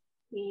diabetes,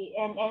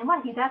 and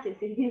what he does is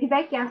he's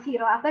very kiasi,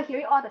 after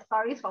hearing all the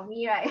stories from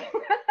me, right.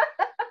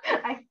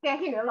 I scare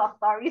him a lot of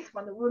stories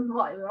from the wound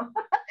ward,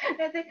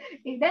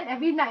 then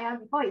every night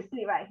before he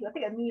sleep, right, he'll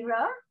take a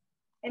mirror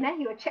and then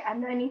he will check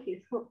underneath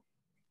his foot.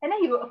 And then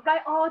he will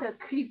apply all the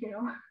cream,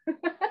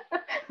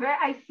 very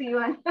icy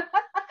one.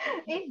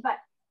 But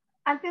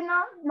until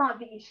now, not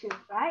the issue,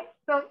 right?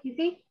 So you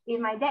see, if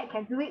my dad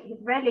can do it, he's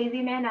a very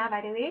lazy man,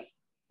 by the way.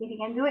 If he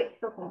can do it,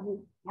 so can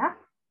you. Yeah?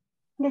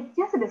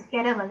 Just to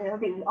scare them a little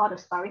bit with all the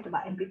stories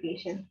about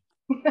amputation.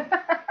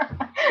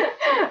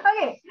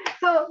 Okay,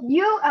 So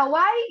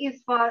Y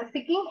is for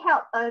seeking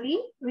help early.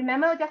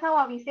 Remember just now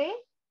what we say?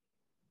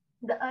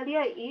 The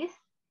earlier it is,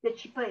 the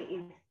cheaper it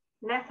is.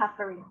 Less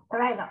suffering.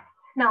 Correct now?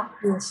 Now,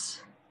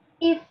 Yes.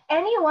 if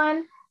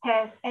anyone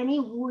has any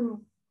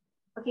wound,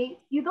 okay,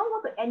 you don't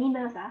go to any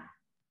nurse.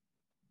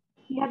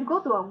 You have to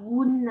go to a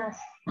wound nurse.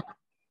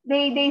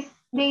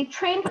 They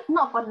train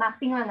not for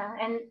nothing one,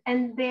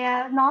 and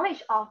their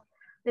knowledge of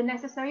the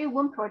necessary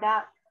wound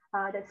product,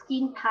 the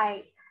skin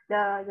type,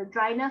 the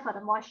dryness or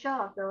the moisture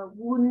of the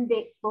wound,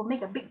 they will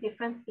make a big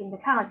difference in the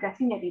kind of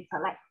dressing that they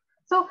select.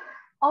 So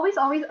always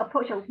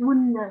approach a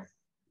wound nurse,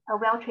 a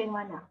well-trained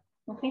one now.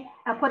 Okay,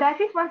 a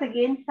podiatrist once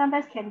again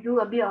sometimes can do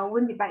a bit of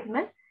wound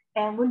debridement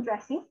and wound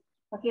dressing.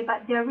 Okay,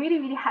 but they're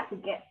really hard to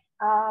get.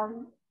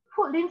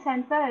 Foot limb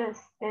sensor is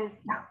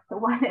the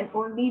one and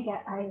only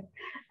that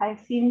I've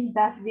seen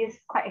does this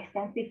quite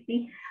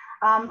extensively.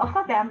 Of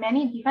course, there are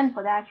many different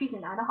podiatrists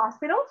in other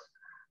hospitals.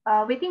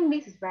 Waiting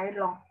list is very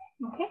long.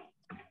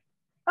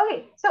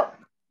 Okay, so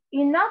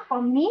enough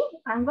for me.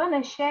 I'm going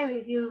to share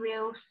with you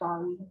real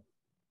story.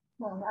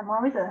 Well, I'm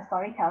always a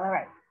storyteller,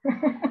 right?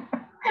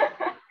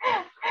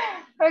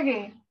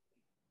 Okay.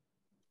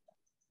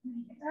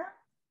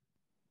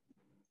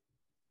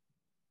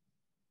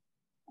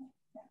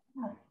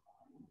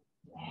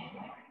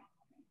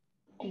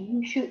 Okay,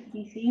 you should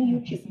be seeing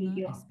YouTube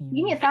video.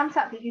 Give me a thumbs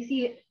up if you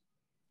see it.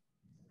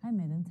 Hi,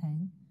 Madam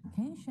Tang.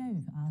 Can you share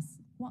with us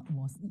what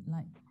was it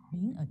like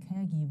being a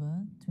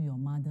caregiver to your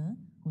mother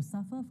who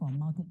suffered from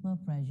multiple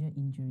pressure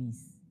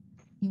injuries?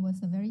 It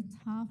was a very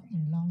tough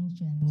and long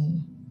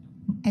journey.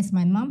 As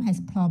my mom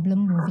has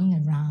problem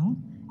moving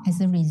around, as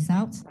a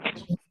result,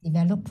 she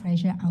developed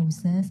pressure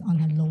ulcers on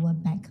her lower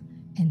back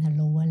and her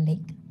lower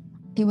leg.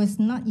 It was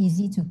not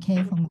easy to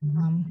care for my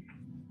mom,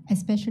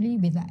 especially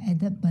with the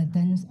added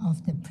burdens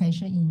of the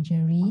pressure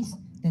injuries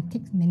that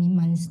take many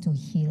months to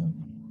heal.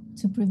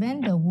 To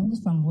prevent the wounds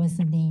from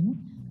worsening,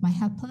 my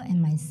helper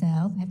and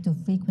myself have to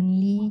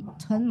frequently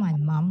turn my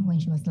mom when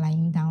she was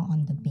lying down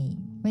on the bed.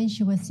 When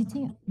she was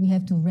sitting, we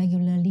have to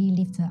regularly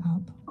lift her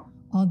up.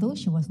 Although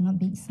she was not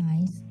big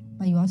size,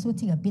 but you also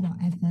take a bit of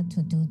effort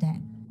to do that.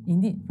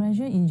 Indeed,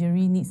 pressure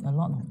injury needs a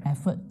lot of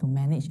effort to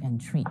manage and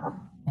treat,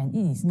 and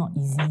it is not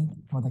easy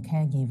for the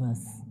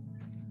caregivers.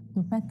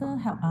 To better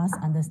help us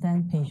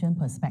understand patient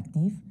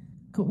perspective,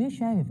 could you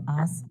share with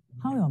us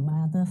how your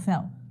mother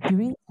felt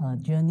during her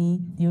journey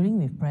dealing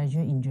with pressure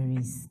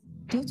injuries?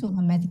 Due to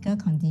her medical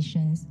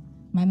conditions,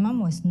 my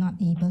mom was not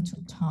able to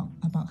talk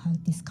about her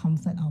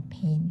discomfort or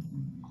pain.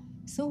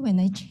 So when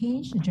I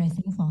changed the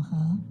dressing for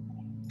her,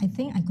 I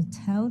think I could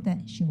tell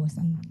that she was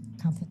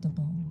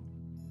uncomfortable.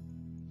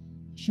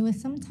 She would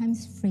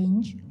sometimes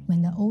flinch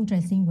when the old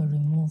dressing were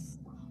removed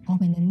or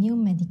when the new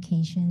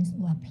medications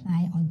were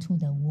applied onto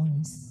the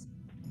wounds.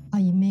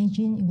 I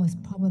imagine it was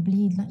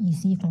probably not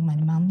easy for my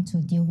mom to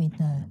deal with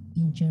the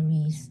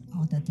injuries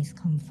or the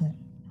discomfort.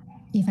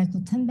 If I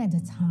could turn back the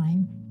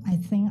time, I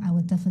think I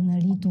would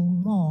definitely do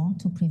more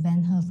to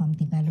prevent her from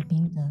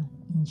developing the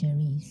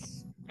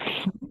injuries.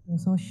 Could you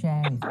also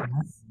share with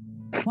us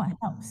what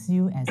helps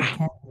you as a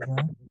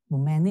caregiver to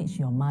manage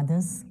your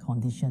mother's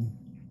condition?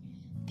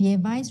 The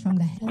advice from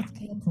the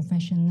healthcare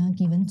professional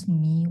given to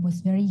me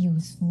was very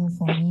useful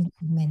for me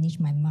to manage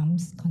my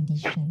mom's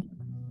condition.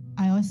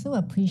 I also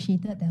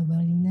appreciated their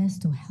willingness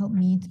to help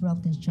me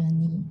throughout the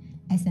journey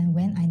as and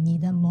when I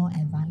needed more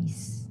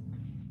advice.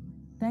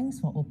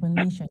 Thanks for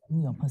openly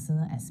sharing your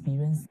personal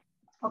experience.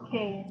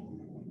 Okay,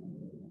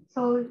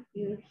 so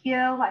you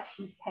hear what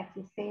she has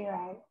to say,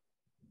 right?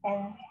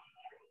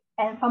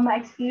 And from my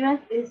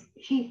experience is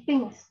she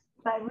thinks,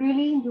 but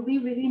really, do we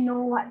really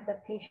know what the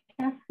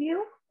patient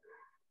feels?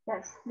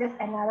 That's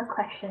another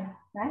question,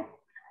 right?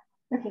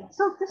 Okay,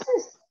 so this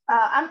is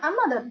I'm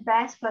not the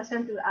best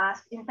person to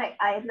ask. In fact,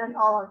 I learned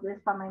all of this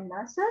from my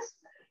nurses,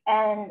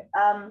 and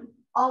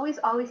always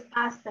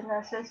ask the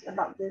nurses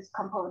about this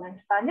component.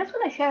 But I'm just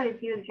going to share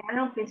with you the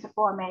general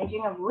principle of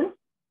managing a wound.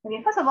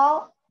 Okay, first of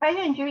all, pressure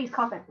injury is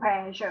caused by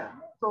pressure,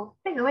 so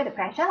take away the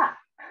pressure lah.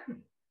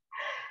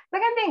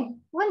 Second thing,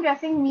 wound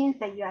dressing means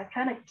that you are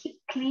trying to keep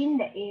clean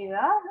the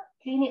area,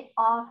 clean it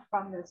off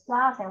from the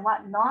scars and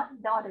whatnot,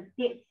 all the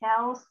dead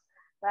cells,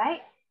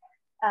 right?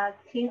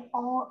 Clean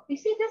all. You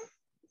see this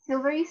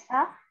silvery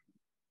stuff?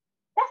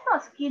 That's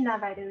not skin,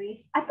 by the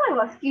way. I thought it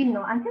was skin,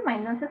 no, until my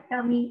nurses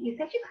tell me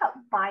it's actually called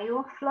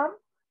biofilm.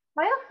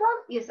 Biofilm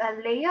is a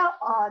layer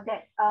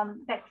that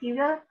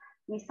bacteria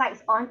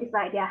resides on. It's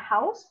like their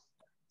house.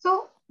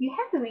 So you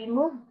have to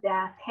remove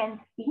their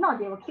tent. If not,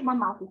 they will keep on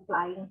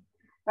multiplying,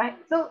 right?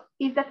 So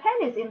if the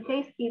tent is in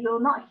place, it will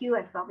not heal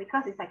as well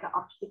because it's like an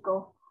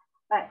obstacle.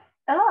 Right?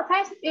 A lot of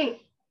times,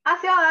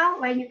 ask you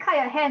when you cut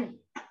your hand,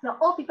 the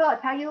old people will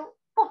tell you,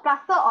 put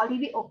plaster or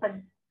leave it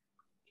open.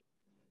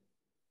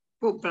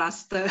 Put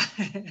plaster.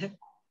 Leave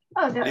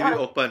it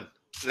open.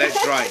 Let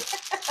dry.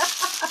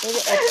 Leave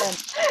it open.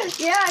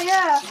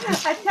 Yeah.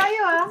 I tell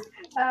you,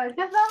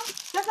 just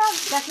now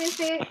Jasmine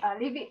say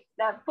leave it,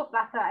 put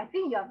plaster. I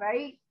think you're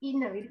very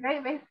in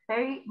already,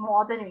 very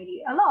modern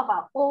already. A lot of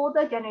our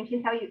older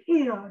generation tell you,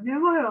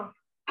 never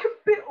keep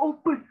it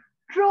open.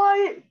 dry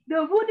it.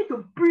 The wound need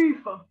to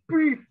breathe,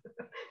 breathe.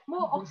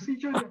 More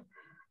oxygen.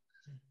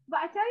 But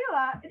I tell you,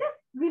 that's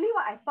really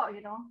what I thought,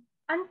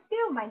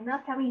 until my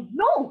nurse tell me,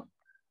 no,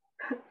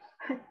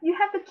 you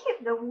have to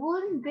keep the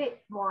wound bed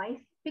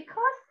moist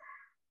because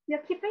you're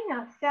keeping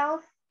your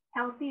cells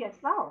healthy as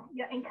well.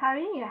 You're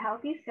encouraging your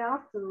healthy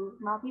cells to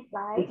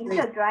multiply.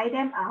 Instead of dry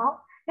them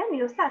out, then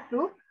you start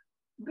to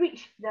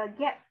breach the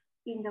gap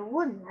in the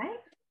wound, right?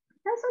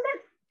 And so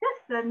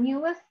that's the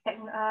newest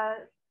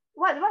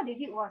what they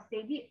did was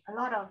they did a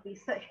lot of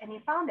research and they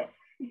found that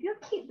if you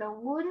keep the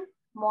wound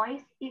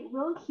moist, it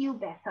will heal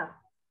better.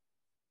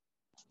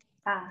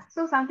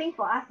 So something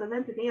for us to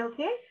learn today,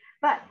 okay?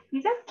 But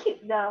you just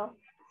keep the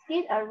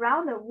skin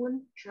around the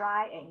wound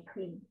dry and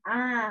clean.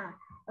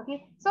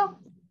 Okay. So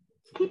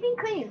keeping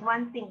clean is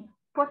one thing.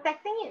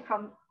 Protecting it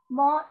from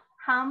more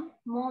harm,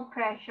 more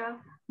pressure,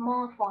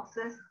 more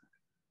forces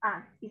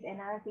is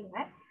another thing,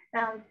 right?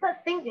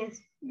 Third thing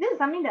is, this is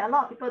something that a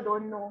lot of people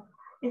don't know,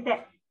 is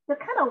that the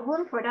kind of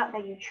wound product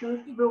that you choose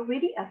will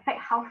really affect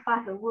how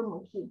fast the wound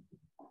will heal.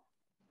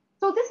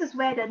 So this is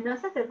where the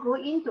nurses will go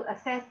in to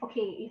assess,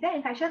 okay, is there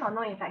infection or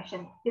no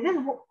infection? Is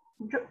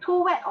it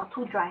too wet or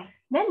too dry?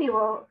 Then they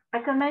will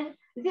recommend,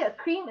 is it a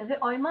cream, is it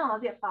ointment, or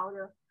is it a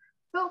powder?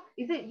 So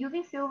is it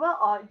using silver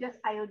or just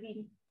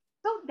iodine?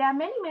 So there are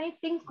many, many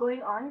things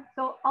going on.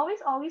 So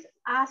always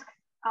ask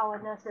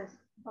our nurses,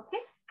 okay?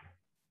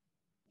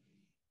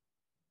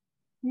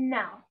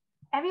 Now,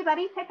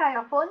 everybody take out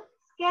your phone,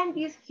 scan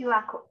this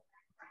QR code,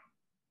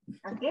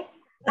 okay?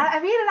 I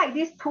really like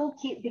this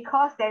toolkit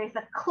because there is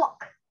a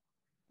clock,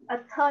 a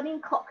turning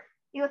clock.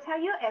 It will tell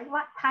you at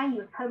what time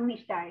you turn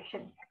which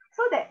direction,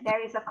 so that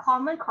there is a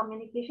common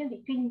communication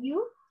between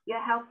you,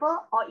 your helper,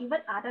 or even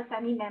other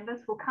family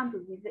members who come to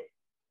visit.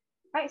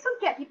 Right? So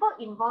get people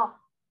involved.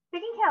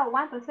 Taking care of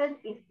one person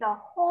is the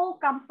whole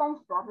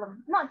kampong's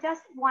problem, not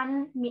just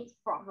one mate's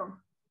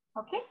problem.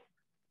 Okay?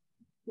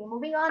 Okay,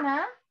 moving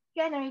on.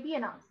 Scan already or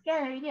not?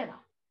 Scan already or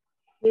not?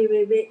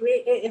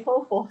 Wait,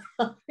 hold for.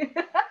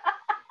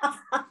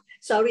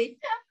 Sorry.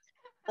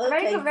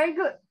 Okay. Very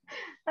good.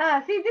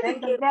 See, this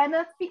is the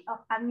benefit of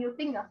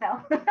unmuting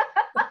yourself.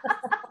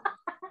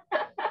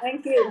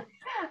 Thank you.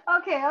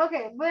 Okay,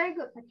 very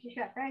good,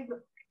 Patricia, very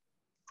good.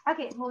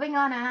 Okay, moving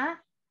on.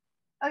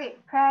 Okay,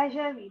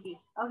 pressure relief.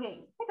 Okay,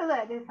 take a look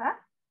at this.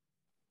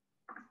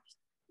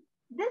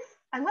 This,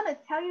 I'm going to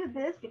tell you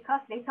this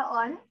because later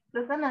on,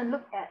 we're going to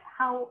look at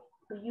how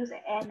to use an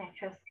air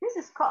mattress. This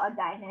is called a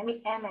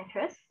dynamic air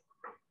mattress,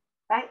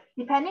 right?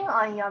 Depending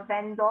on your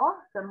vendor,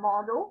 the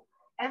model,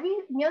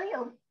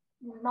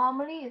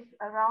 normally it's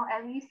around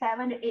every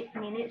 7 to 8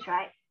 minutes,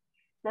 right?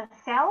 The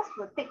cells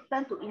will take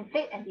turn to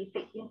inflate and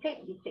deflate,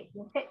 inflate, deflate,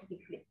 inflate,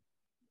 deflate.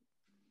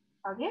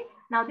 Okay,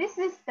 now this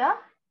is the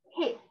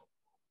head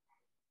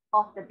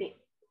of the bed.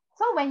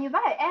 So when you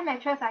buy an air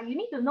mattress, you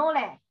need to know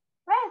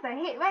where is the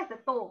head, where is the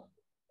toe?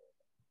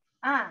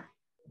 And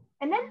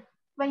then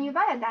when you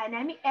buy a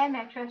dynamic air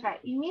mattress, right,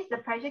 it means the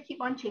pressure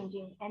keep on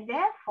changing, and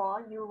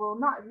therefore you will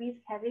not risk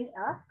having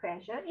a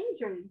pressure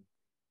injury.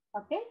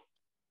 Okay,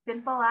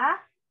 simple.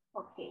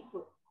 Okay,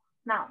 good.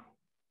 Now,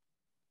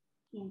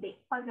 in bed,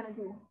 what are you gonna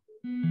do?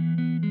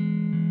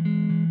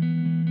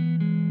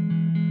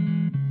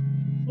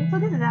 Okay, so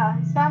this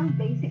is some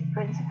basic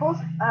principles.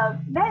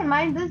 Bear in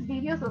mind, these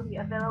videos will be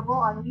available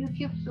on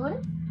YouTube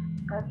soon.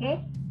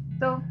 Okay,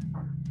 so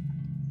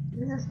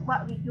this is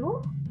what we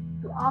do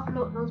to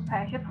offload those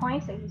pressure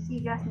points that you see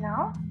just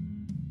now.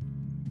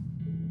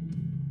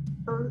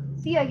 So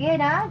see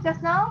again,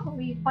 just now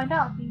we point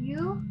out to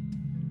you.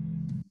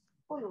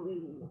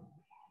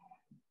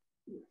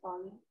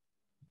 Sorry.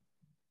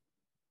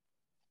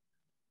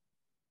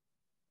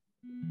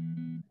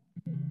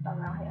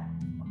 Around here.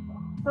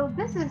 So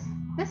this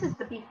is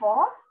the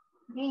before.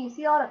 Okay, you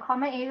see all the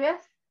common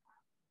areas.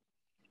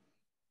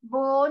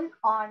 Bone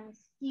on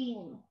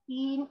skin,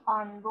 skin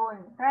on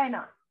bone, right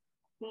now.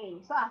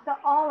 Okay, so after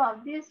all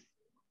of this,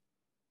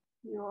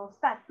 you will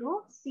start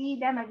to see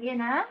them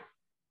again.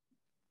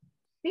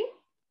 See?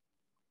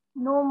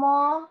 No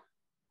more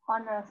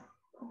on a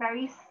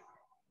very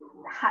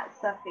hard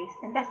surface,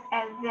 and that's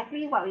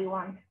exactly what we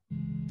want.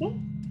 Okay?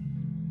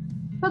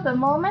 So the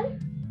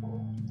moment,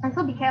 and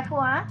so be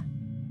careful,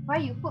 where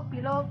you put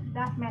pillow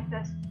does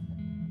matters.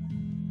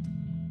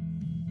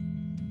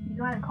 You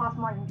don't want to cause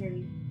more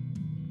injury.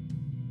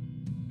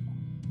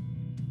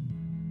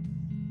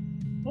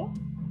 Okay?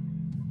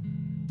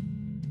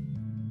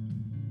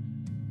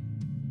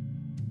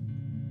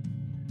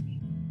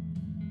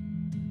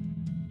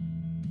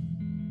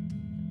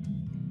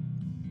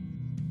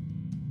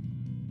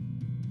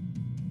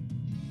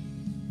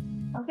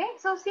 Okay,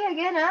 so see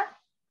again,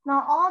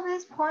 now all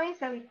these points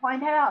that we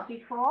pointed out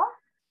before,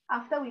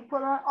 after we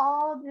put on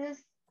all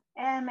this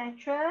air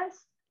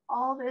mattress,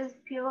 all these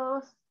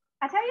pillows,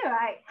 I tell you,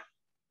 right,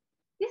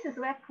 this is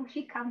where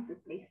pushy comes to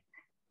place.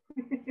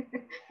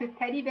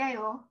 Teddy bear,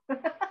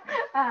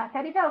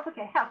 teddy bear also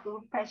can help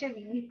to pressure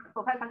relief,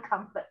 provide some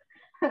comfort.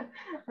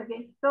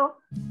 Okay, so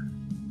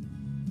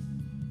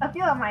a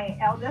few of my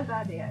elders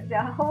are there.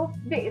 Their whole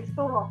bed is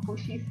full of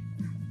pushies.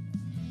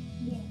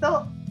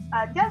 So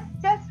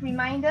just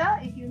reminder,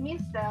 if you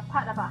missed the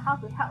part about how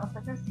to help a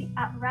person sit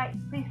upright,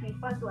 please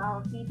refer to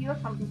our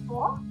videos from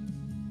before.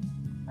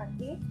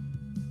 Okay,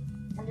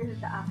 and this is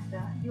the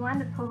after. You want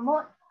to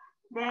promote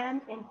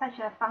them in such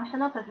a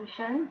functional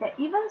position that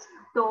even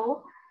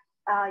though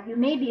you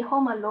may be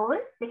home alone,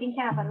 taking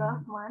care of a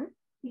loved one,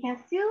 you can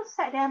still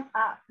set them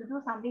up to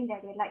do something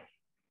that they like.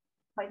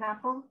 For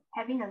example,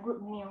 having a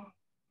good meal.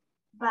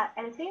 But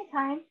at the same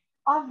time,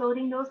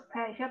 offloading those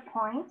pressure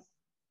points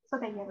so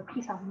that you have a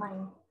peace of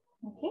mind.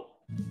 Okay?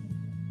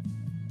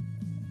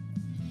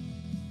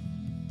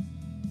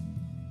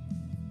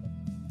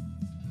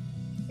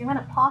 You want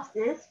to pause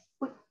this.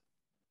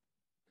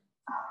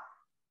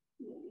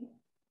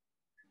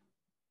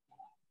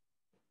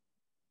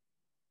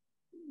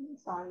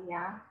 Sorry,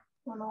 yeah.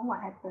 Don't know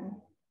what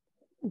happened.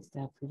 It's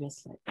the previous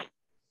slide.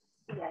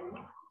 Yeah.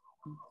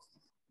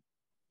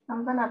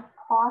 I'm gonna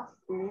pause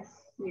this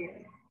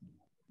here.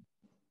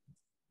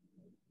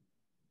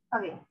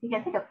 Okay, you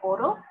can take a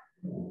photo.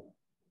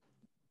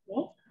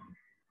 Okay.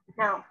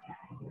 Now,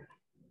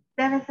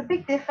 there is a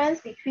big difference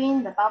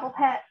between the bubble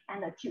pad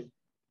and the tube.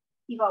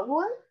 If you got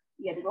wound,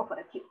 you have to go for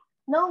the tube.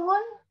 No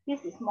wound,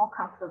 this is more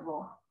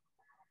comfortable.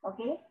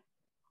 Okay?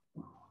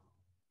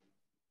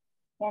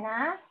 Can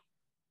I?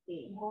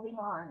 Okay, moving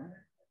on.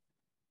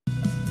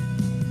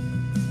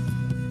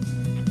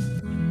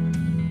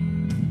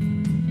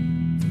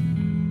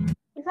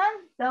 This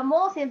one, the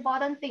most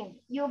important thing.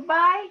 You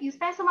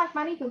spend so much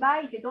money to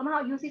buy. If you don't know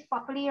how to use this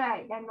properly,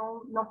 right, then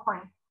no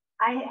point.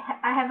 I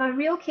have a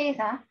real case.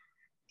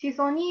 She's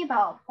only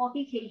about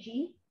 40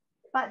 kg,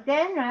 but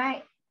then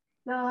right,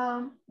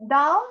 the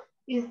down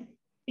is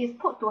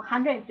put to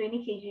 120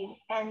 kg,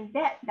 and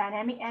that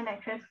dynamic air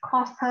mattress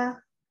cost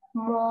her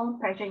more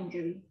pressure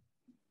injury.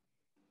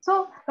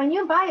 So when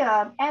you buy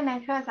a air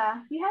mattress,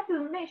 you have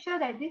to make sure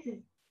that this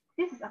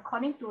is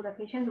according to the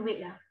patient's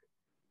weight.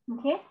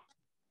 Okay,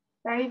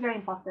 very, very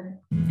important.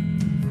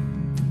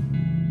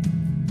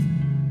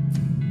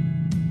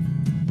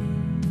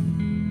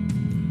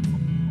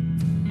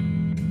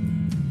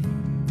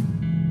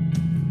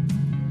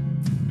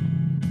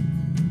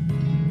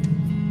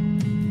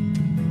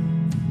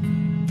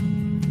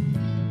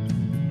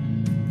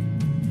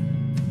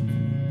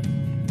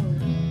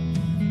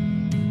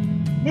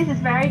 This is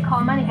very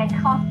common. It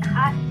can cause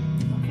cuts.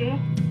 Okay,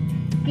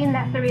 skin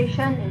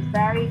laceration is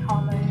very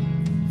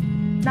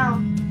common.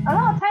 Now, a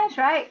lot of times,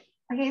 right?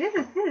 Okay, this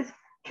is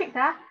trick.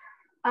 The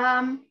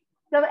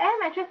air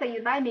mattress that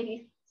you buy may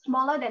be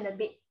smaller than the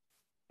bed,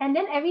 and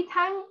then every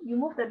time you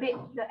move the bed,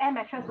 the air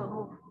mattress will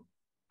move.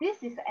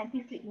 This is the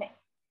anti-slip mat.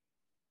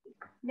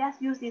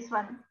 Just use this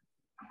one.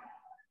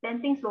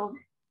 Then things will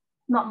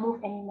not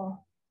move anymore.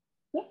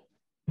 Okay.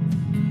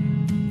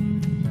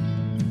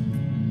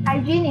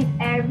 Hygiene is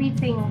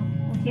everything.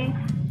 Okay.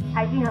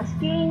 Hygiene of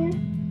skin.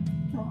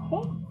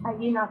 Okay.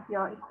 Hygiene of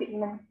your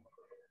equipment.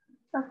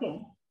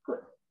 Okay. Good.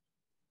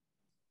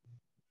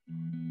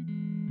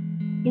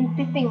 In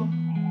sitting.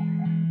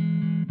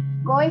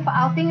 Going for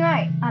outing,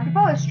 right?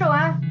 People with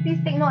stroke, please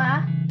take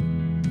note.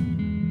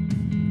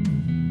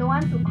 Don't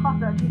want to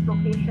cause a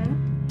dislocation.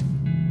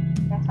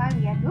 That's why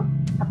we have to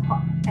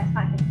support as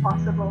much as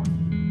possible.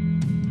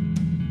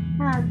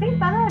 Things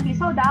doesn't be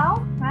so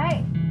down,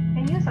 right?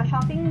 Can use your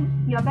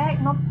your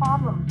bag, no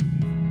problem.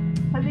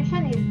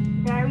 Position is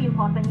very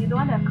important. You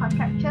don't want a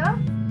contracture,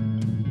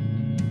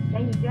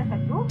 then you just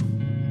have to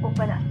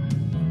open up.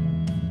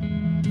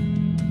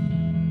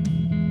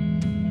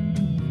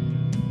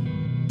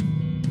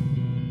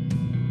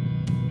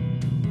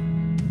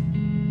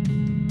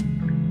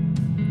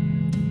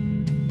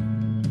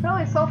 So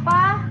it's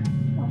sofa,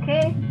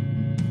 okay.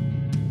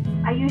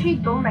 I usually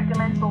don't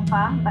recommend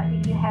sofa, but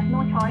if you have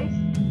no choice,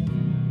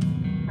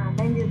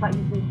 then this is what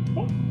you do,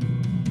 okay?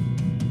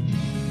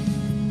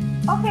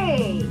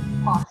 Okay,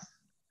 pause.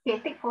 Okay,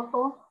 take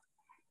photo.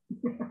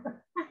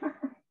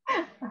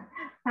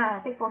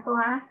 Take photo,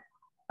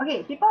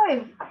 Okay, people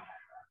with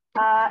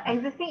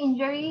existing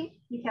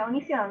injury, you can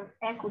only sit on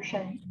air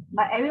cushion.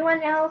 But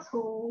everyone else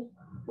who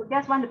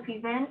just want to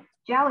prevent,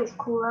 gel is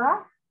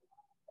cooler.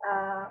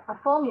 A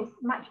foam is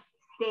much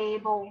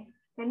stable.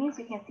 That means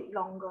you can sit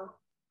longer.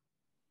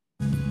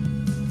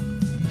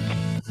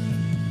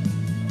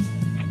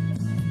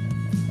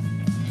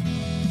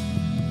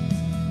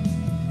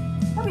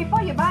 So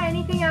before you buy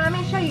anything,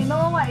 make sure you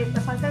know what is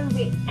the person's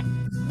weight.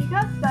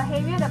 Because the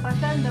heavier the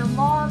person, the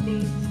more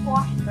they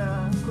squash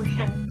the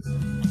cushion.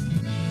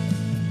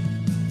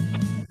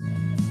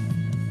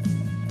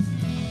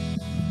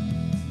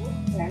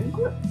 Very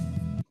good.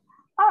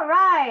 All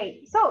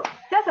right. So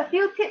just a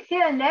few tips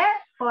here and there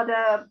for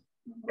the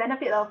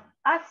benefit of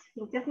us.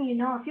 You just need to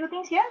know a few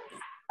things here.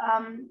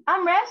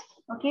 Armrest.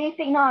 Okay,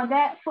 take note of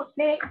that. Foot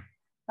plate.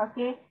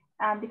 Okay.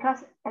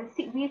 Because as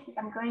sit with,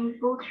 I'm going to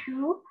go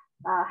through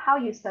how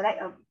you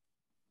select a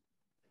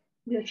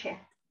wheelchair.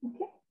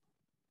 Okay.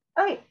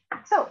 Okay.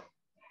 So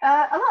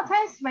a lot of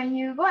times when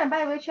you go and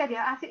buy a wheelchair, they'll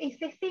ask you, is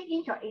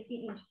 16-inch or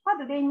 18-inch? What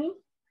do they mean?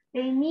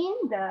 They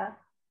mean the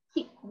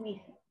hip width.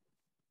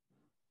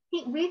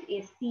 Hip width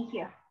is C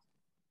here.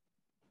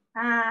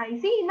 You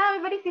see, now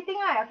everybody's sitting,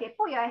 right? Okay,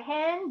 put your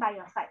hand by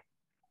your side.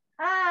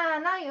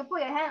 Now you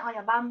put your hand on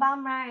your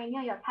bum, right,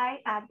 near your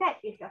thigh. That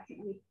is your seat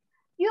width.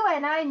 You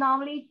and I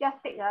normally just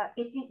take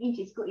 18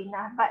 inches is good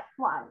enough, but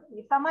wow,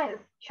 if someone is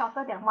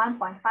shorter than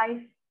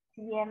 1.5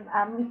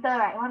 meter,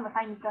 right,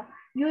 1.5 meter,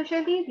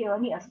 usually they will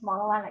need a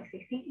smaller one like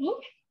 16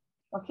 inch.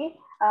 Okay,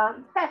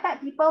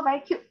 fat people, very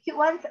cute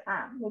ones,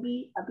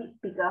 maybe a bit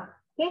bigger.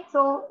 Okay,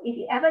 so if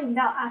you ever in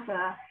doubt,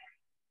 ask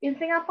in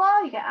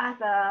Singapore, you can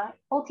ask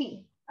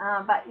OT.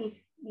 But if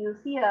you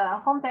see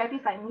a home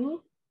therapist like me,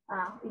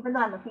 even though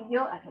I'm a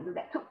physio, I can do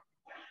that too.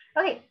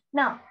 Okay,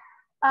 now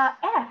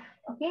F.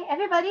 Okay,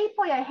 everybody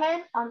put your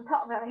hand on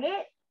top of your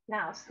head.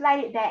 Now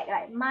slide it back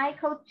like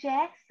Michael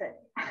Jackson.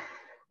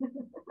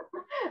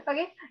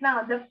 Okay,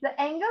 now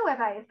the angle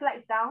whereby it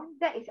slides down,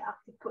 that is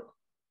occiput.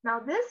 Now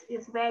this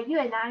is where you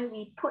and I,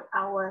 we put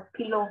our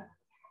pillow.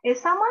 If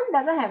someone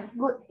doesn't have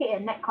good head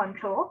and neck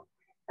control,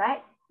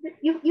 right,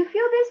 you feel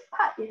this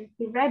part is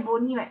very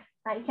bony, right?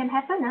 It can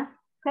happen,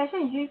 pressure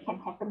injury can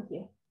happen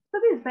here.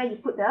 So this is where you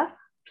put the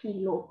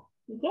pillow.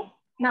 Okay,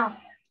 now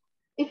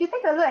if you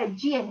take a look at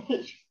G and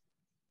H,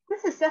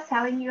 this is just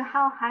telling you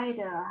how high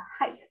the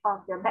height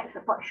of the back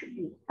support should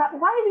be. But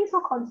why are we so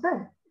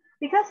concerned?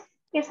 Because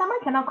if someone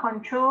cannot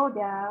control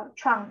their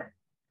trunk,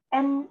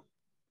 and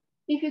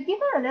if you give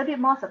them a little bit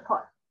more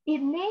support, it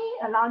may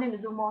allow them to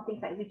do more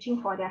things like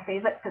reaching for their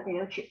favorite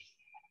potato chips.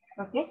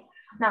 Okay,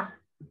 now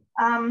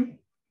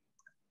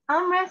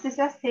armrest is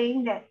just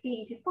saying that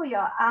if you put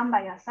your arm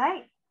by your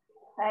side,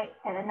 right,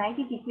 at a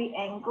 90-degree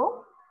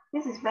angle,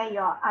 this is where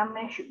your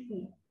armrest should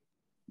be.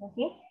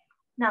 Okay,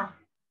 now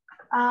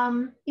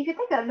if you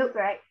take a look,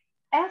 right,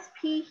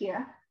 SP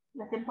here,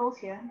 the symbols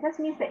here, this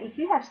means that if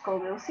you have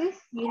scoliosis,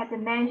 you have to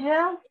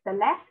measure the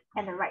left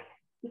and the right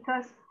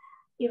because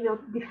it will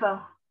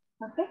differ.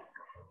 Okay,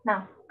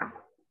 now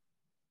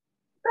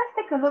let's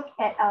take a look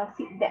at our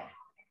seat depth.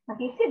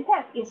 Okay, seat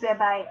depth is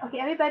whereby, okay,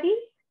 everybody,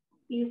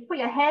 you put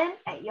your hand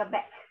at your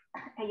back,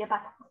 at your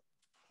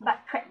butt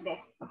crack there.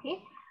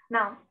 Okay,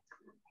 now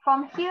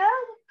from here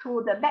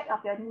to the back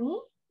of your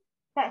knee,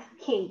 that's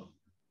K,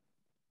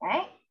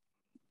 right?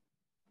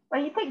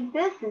 When you take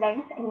this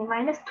length and you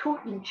minus 2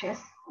 inches,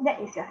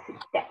 that is your seat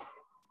depth.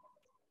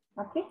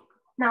 Okay,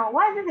 now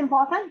why is this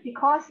important?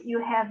 Because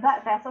you have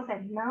blood vessels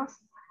and nerves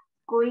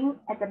going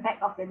at the back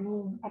of the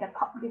knee, at the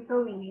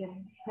popliteal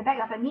region. The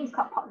back of the knee is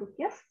called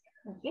popliteus.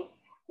 Okay,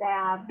 there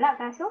are blood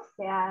vessels,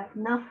 there are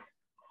nerve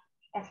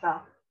as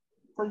well.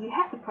 So you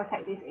have to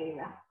protect this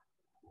area.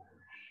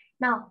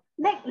 Now,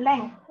 leg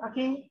length,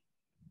 okay,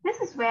 this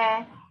is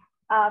where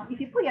if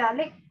you put your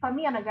leg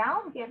firmly on the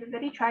ground, okay,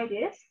 everybody try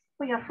this.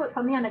 Put your foot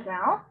firmly on the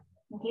ground.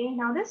 Okay,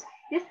 now this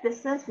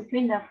distance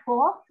between the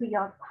floor to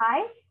your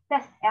thigh,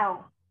 that's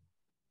L.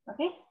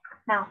 Okay,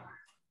 now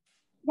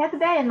you have to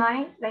bear in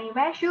mind when you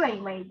wear shoe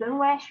and when you don't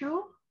wear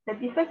shoe, the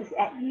difference is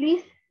at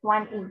least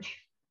 1 inch.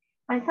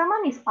 When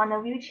someone is on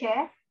a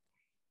wheelchair,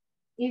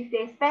 if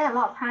they spend a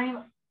lot of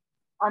time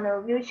on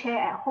a wheelchair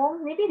at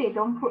home, maybe they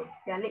don't put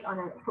their leg on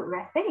a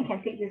footrest, then you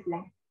can take this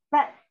length.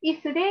 But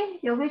if today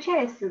your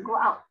wheelchair is to go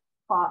out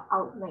for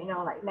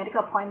like medical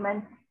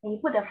appointment, and you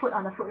put the foot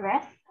on the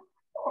footrest,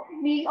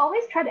 we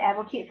always try to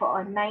advocate for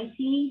a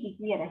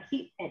 90-degree at the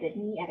hip, at the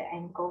knee, at the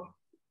ankle.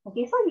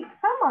 Okay, so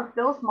some of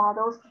those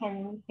models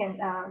can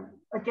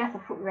adjust the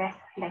footrest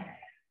length.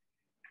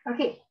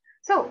 Okay,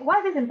 so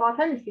why this is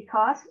important is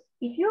because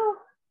if you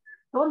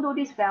don't do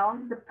this well,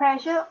 the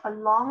pressure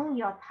along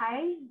your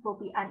thigh will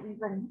be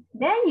uneven.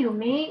 Then you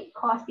may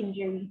cause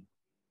injury.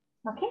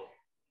 Okay,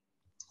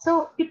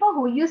 so people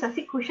who use a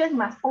seat cushion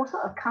must also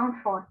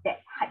account for that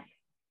height.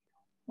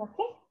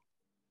 Okay.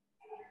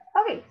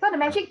 Okay, so the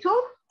magic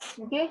tool,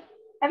 okay,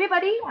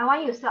 everybody, I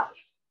want you to slouch.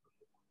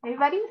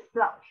 Everybody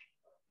slouch.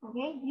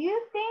 Okay, do you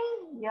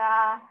think you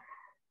are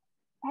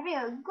having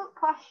a good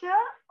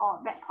posture or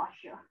bad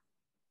posture?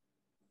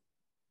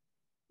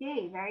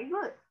 Okay, very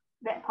good.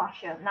 Bad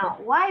posture. Now,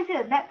 why is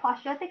it a bad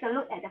posture? Take a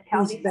look at the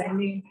pelvis.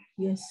 Bending.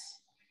 Yes.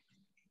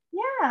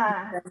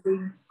 Yeah.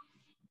 Bending.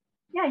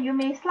 Yeah, you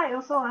may slide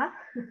also.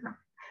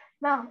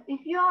 Now,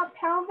 if your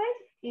pelvis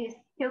is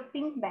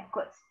tilting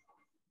backwards,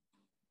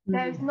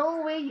 there is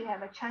no way you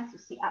have a chance to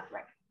sit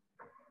upright.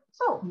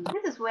 So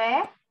this is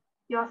where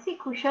your seat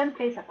cushion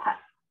plays a part.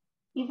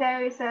 If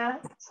there is a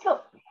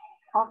slope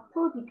of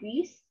 2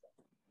 degrees,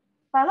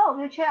 but a lot of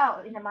wheelchairs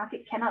out in the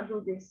market cannot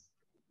do this.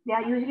 They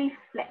are usually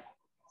flat.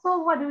 So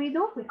what do?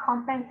 We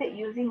compensate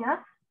using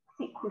a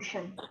seat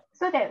cushion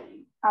so that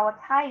our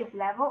thigh is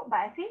level, but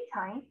at the same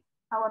time,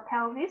 our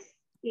pelvis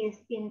is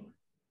in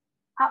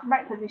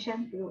upright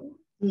position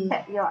to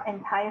set your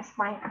entire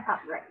spine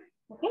upright.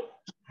 Okay.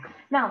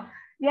 Now,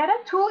 the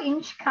other 2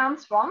 inch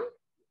comes from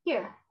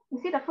here.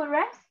 You see the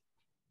footrest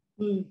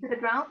to the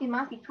ground? It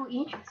must be 2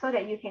 inch so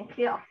that you can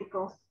clear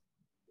obstacles.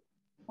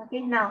 Okay,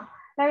 now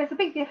there is a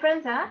big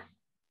difference.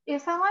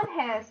 If someone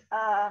has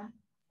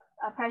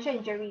a pressure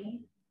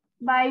injury,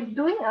 by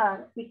doing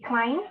a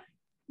recline,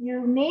 you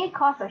may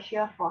cause a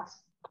shear force.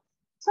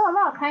 So a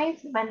lot of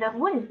times when the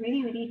wound is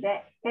really, really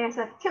bad, there's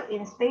a tilt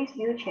in space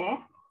wheelchair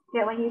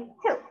that when you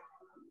tilt,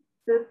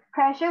 the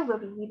pressure will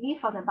be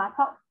relieved from the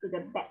buttock to the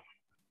back.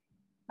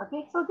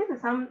 Okay, so this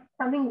is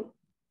something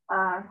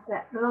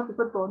that a lot of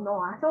people don't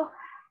know. So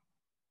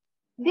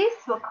this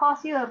will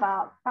cost you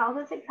about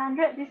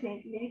 1,600. This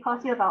may maybe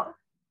cost you about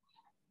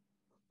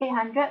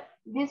 800.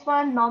 This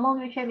one, normal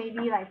wheelchair,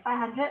 maybe like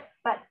 500,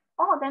 but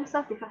all of them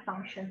serve different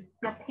functions.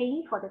 You're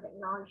paying for the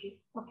technology,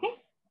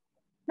 okay?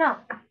 Now,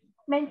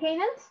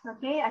 maintenance,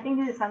 okay, I think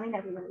this is something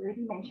that we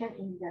already mentioned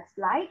in the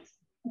slides,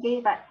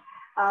 okay, but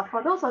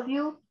for those of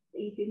you,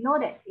 if you know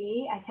that,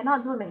 I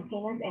cannot do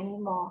maintenance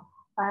anymore,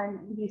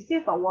 and you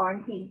still got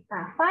warranty,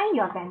 find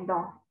your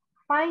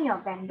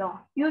vendor,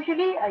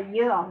 usually a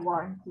year of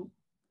warranty.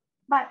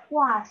 But,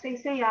 wow, say,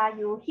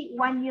 you hit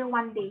 1 year,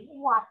 1 day,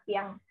 wow,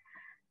 piang.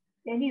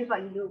 Then this is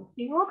what you do.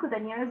 You go to the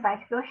nearest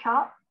bicycle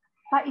shop,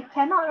 but if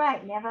cannot,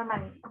 right, never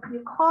mind.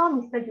 You call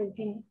Mr.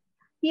 Eugene.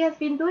 He has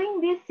been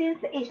doing this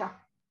since the age of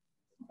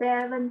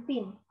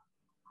 17,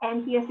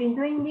 and he has been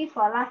doing this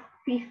for the last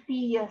 50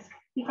 years.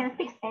 He can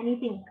fix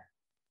anything,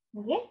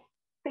 okay?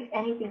 Fix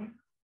anything,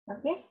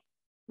 okay?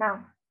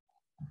 Now,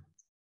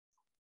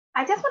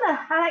 I just want to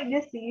highlight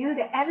this to you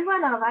that every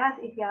one of us,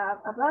 if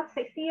you're above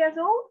 60 years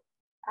old,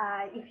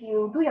 if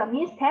you do your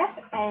means test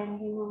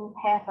and you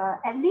have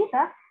at least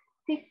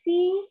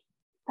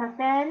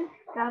 50%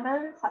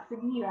 government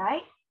subsidy,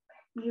 right?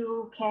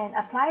 You can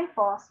apply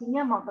for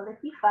senior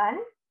mobility fund.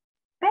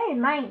 Bear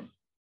in mind,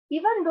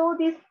 even though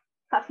this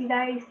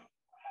subsidized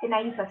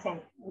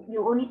 90%,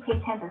 you only pay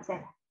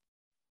 10%.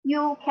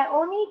 You can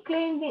only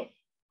claim it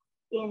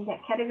in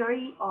that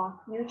category of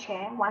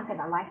wheelchair once in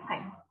a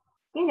lifetime.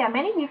 Okay, there are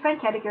many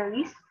different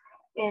categories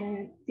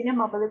in senior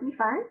mobility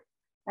fund,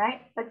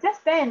 right? But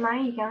just bear in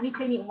mind, you can only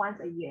claim it once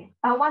a year,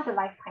 once a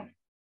lifetime.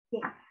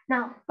 Okay.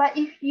 Now, but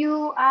if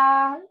you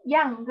are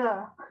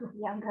younger,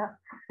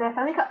 there's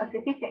something called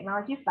Assistive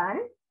Technology Fund,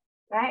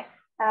 right?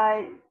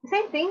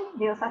 Same thing,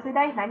 they'll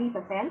subsidize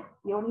 90%,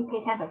 you only pay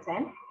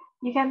 10%.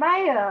 You can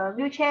buy a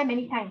wheelchair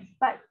many times,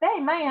 but bear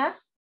in mind,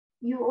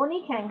 you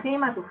only can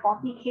claim up to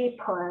 40K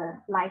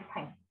per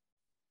lifetime.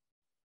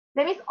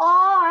 That means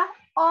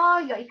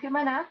all your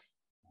equipment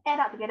add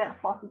up together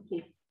at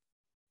 40K.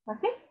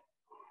 Okay?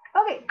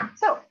 Okay,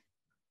 so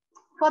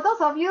for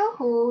those of you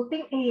who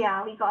think, hey,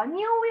 we got a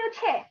new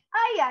wheelchair.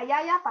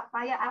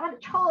 Papaya, I want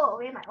to throw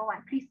away my old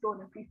one. Please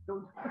don't, please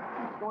don't.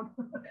 Please don't.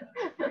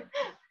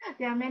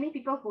 There are many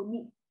people who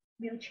need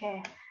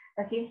wheelchair.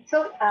 Okay,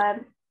 so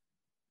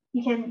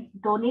you can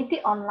donate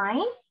it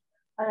online.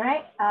 All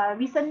right.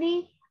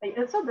 Recently,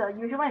 so the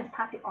usual one is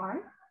pass it on,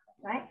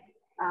 right?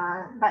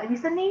 But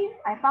recently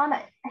I found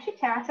that actually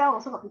Carousel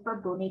also got people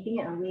donating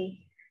it away.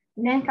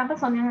 And then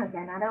Campus Sonia is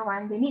another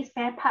one. They need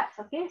spare parts.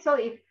 Okay, so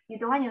if you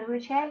don't want your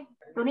wheelchair,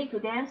 donate to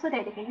them so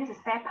that they can use a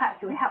spare part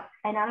to help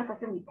another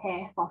person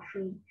repair for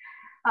free.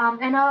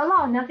 And a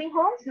lot of nursing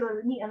homes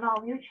will need a lot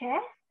of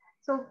wheelchairs.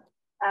 So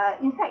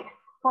in fact,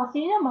 for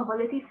senior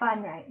mobility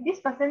fund, right, this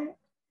person,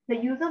 the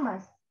user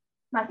must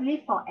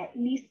live for at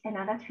least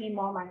another 3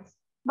 more months.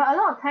 But a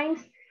lot of times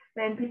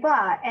when people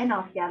are at the end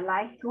of their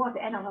life, towards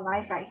the end of their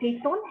life, right, they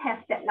don't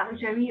have that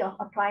luxury of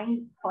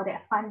applying for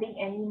that funding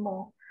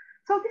anymore.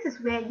 So this is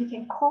where you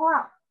can call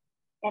up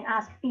and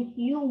ask, if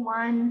you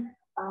want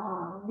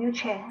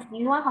wheelchair, do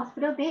you want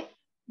hospital bed?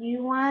 Do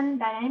you want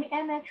dynamic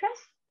air mattress?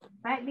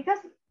 Right? Because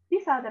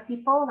these are the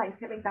people, like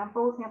for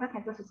example, Singapore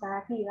Cancer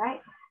Society, right?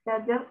 There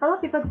are a lot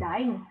of people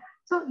dying.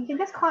 So you can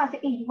just call and say,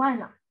 hey, you want?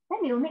 Then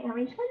they will make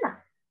arrangement.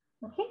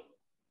 Okay?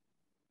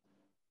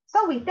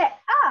 So with that,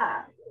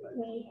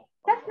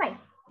 that's nice.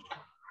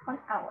 1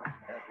 hour.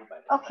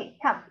 Okay,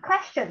 come,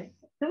 questions.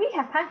 Do we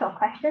have time for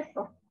questions?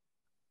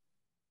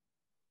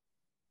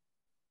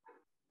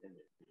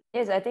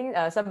 Yes, I think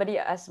somebody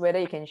asked whether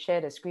you can share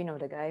the screen of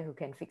the guy who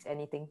can fix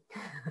anything.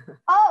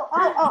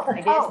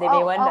 I guess they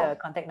may want the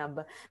contact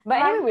number.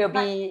 But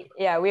anyway,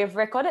 we've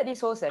recorded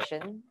this whole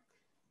session.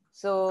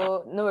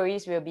 So no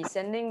worries, we'll be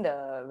sending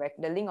the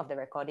link of the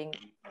recording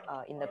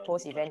in the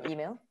post-event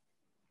email.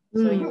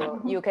 So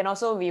you can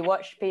also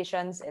rewatch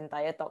Patient's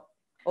entire talk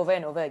over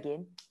and over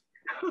again.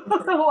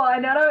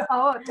 Another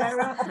hour,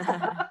 Sarah.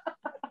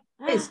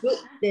 That's good.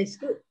 That's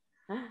good.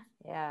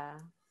 Yeah.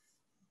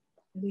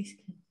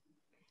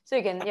 So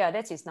you can,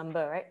 that's his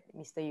number, right?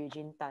 Mr.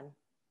 Eugene Tan.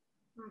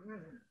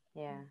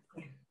 Yeah.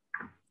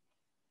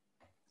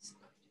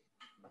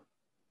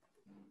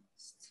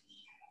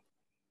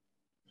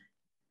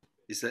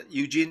 Is that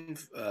Eugene,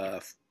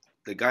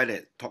 the guy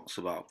that talks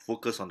about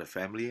focus on the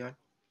family one?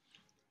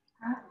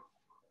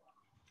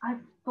 I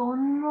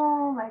don't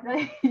know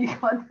whether he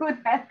got do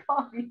that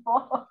talk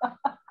before.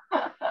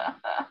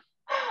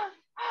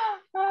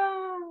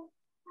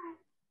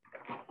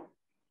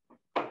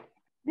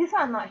 This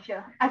one I'm not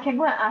sure. I can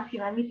go and ask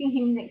him. I'm meeting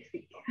him next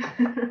week.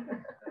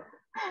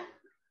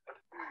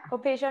 For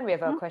patient, we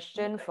have a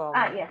question from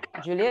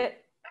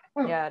Juliet.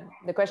 Yeah,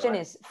 the question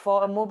is,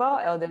 for a mobile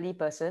elderly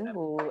person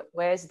who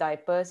wears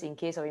diapers in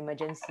case of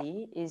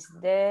emergency, is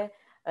there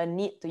a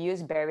need to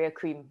use barrier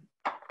cream?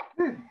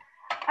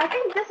 I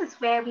think this is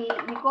where we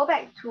go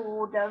back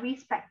to the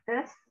risk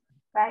factors,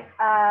 right?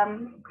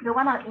 The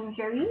one on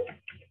injury.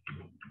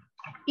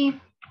 if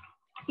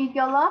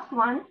your loved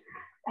one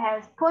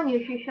has poor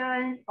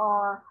nutrition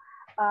or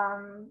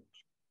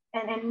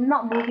and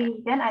not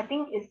moving, then I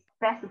think it's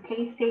best to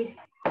play safe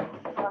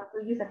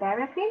to use a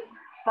barrier cream.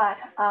 But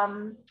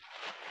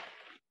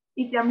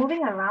if they're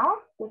moving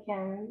around, they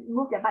can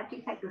move their butt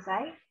cheek side to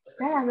side.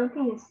 Then I don't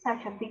think it's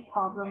such a big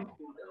problem.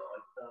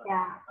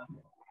 Yeah.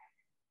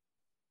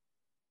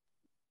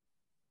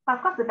 But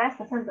of course, the best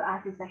person to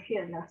ask is actually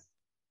a nurse,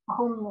 a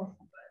home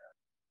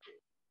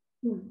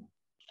nurse.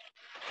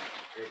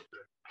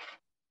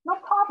 No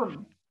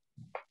problem.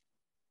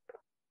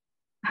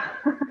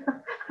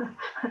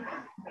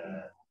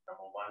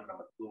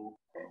 Number 2.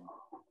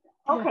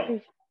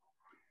 Okay.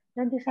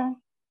 Then this one.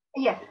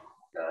 Yes.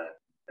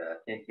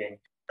 The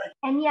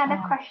Any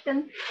other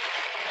questions?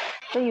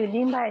 So you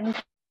didn't buy any.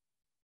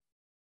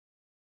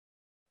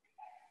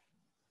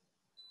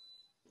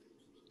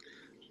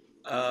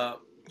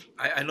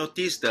 I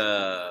noticed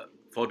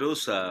for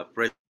those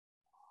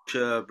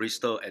pressure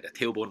Bristol at the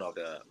tailbone of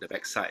the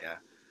backside,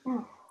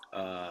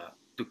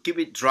 to keep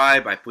it dry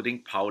by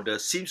putting powder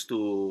seems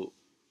to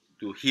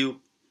heal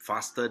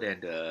faster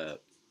than the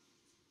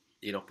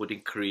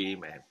putting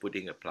cream and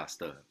putting a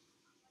plaster.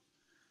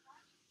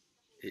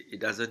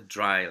 It doesn't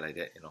dry like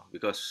that,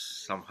 because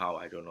somehow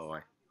I don't know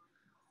why.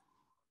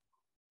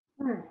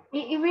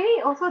 It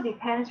really also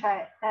depends,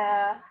 right?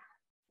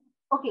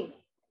 Okay,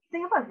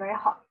 Singapore is very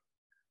hot.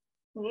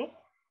 Okay,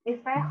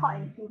 it's very hot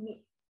and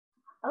humid.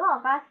 A lot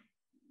of us,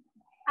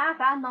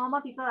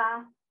 normal people,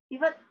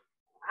 even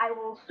I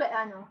will sweat,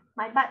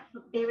 my butt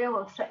area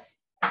will sweat,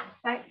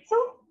 right? So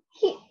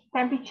heat,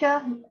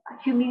 temperature,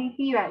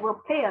 humidity, right,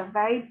 will play a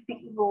very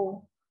big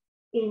role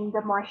in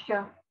the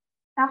moisture.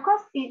 Now, of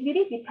course, it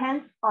really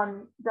depends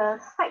on the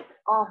site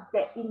of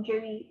that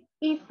injury.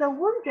 If the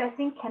wound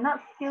dressing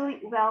cannot seal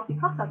it well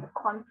because of the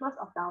contours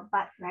of our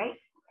butt, right,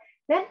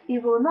 then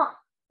it will not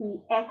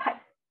be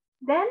airtight.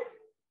 Then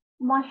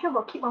moisture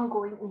will keep on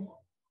going in.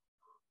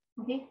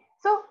 Okay,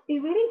 so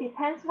it really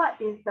depends what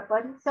is the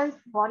person's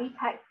body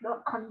type,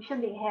 what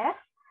condition they have,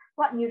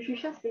 what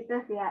nutrition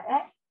status they are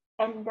at,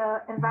 and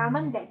the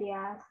environment that they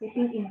are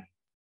sleeping in.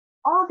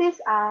 All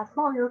these are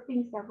small little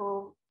things that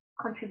will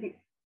contribute.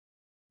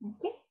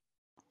 Okay.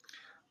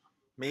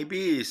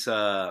 Maybe it's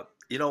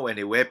when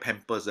they wear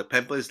Pampers, the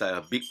Pampers is like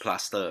a big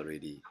plaster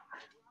already.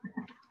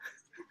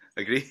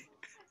 Agree?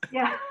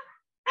 Yeah.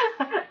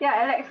 Yeah,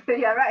 Alex,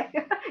 you're right.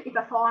 It's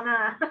a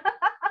fauna.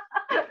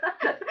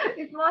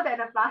 It's more than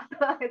a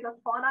plaster. It's a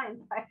fauna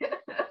inside.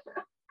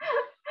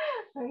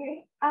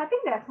 Okay. I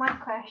think there's one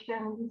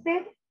question. It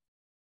says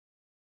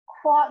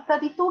for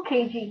 32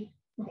 kg.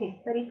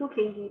 Okay, 32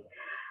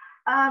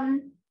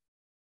 kg.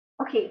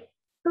 Okay,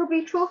 to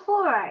be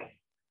truthful, right?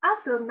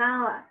 Up to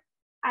now,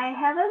 I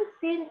haven't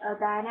seen a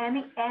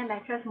dynamic air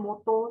mattress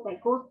motor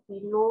that goes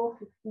below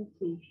 50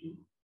 kg.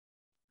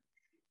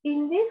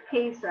 In this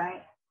case,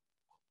 right,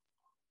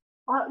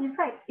 or in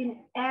fact,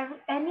 in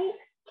any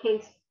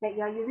case that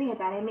you're using a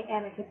dynamic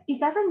air mattress, it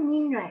doesn't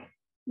mean, right,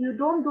 you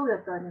don't do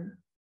the turning.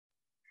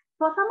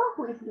 For someone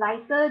who is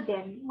lighter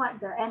than what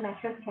the air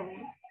mattress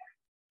can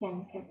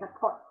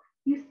support,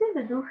 you still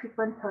have to do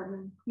frequent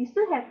turning. You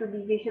still have to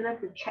be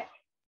vigilant to check.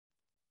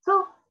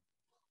 So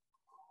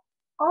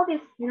all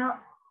this,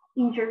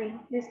 injury,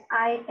 this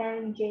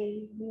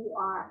INJURY,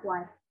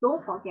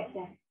 don't forget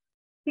that.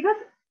 Because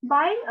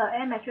buying an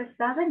air mattress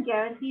doesn't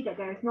guarantee that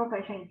there is no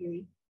pressure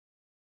injury.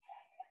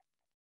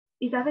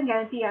 It doesn't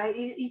guarantee, right?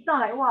 It's not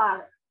like,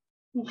 wow,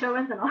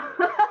 insurance and all.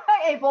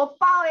 Hey, bo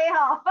bao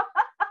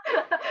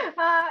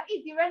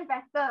eat durian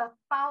better,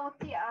 bao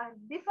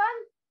this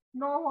one,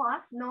 no,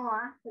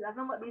 it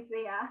doesn't work this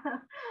way.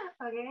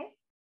 Okay.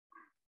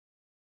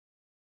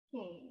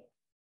 Okay.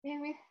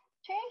 If we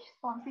change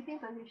from sitting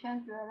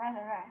position to the left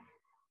and right,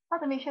 how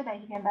to make sure that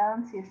he can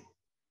balance his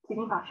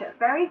sitting posture?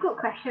 Very good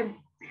question.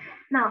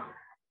 Now,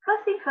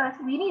 first thing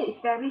first, we need to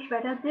establish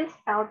whether this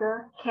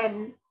elder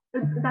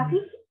does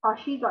he or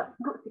she got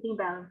good sitting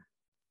balance.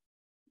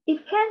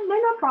 If can,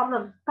 then no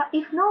problem. But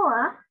if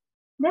no,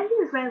 then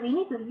this is where we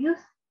need to use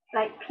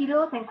like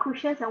pillows and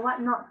cushions and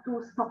whatnot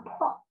to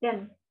support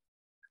them.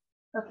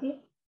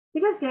 Okay?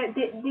 Because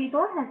they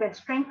don't have the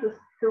strength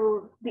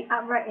to be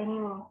upright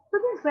anymore. So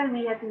this is where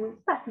we have to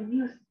start to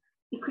use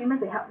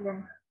equipment to help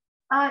them.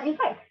 In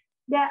fact,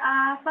 there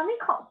are something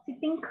called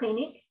sitting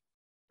clinic.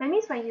 That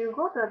means when you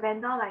go to a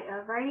vendor, like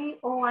a very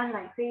old one,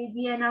 like say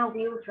DNR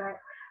Wheels, right?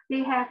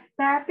 They have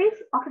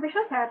therapists,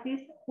 occupational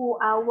therapists who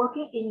are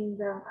working in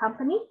the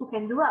company who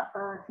can do up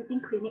a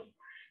sitting clinic.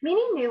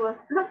 Meaning they will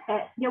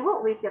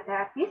work with your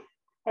therapist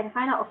and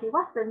find out, okay,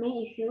 what's the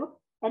main issue?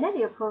 And then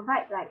they'll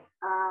provide like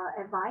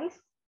advice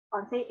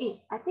on say,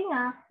 hey, I think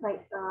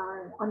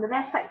on the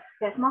left side,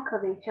 there's more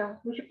curvature.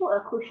 We should put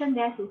a cushion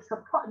there to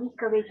support this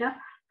curvature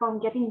from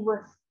getting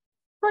worse.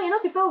 So,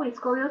 people with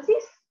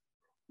scoliosis,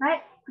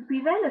 right? To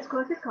prevent the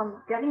scoliosis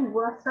from getting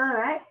worse,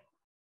 right?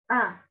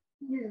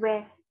 This is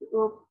where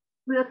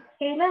we'll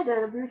tailor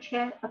the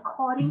wheelchair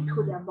according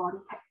to their body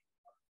type.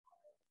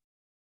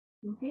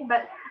 Okay,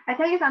 but I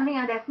tell you something,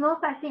 there's no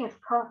such thing as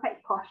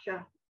perfect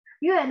posture.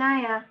 You and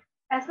I,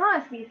 as long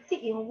as we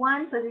sit in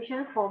one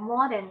position for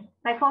more than,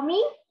 like for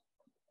me,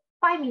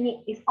 5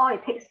 minutes is all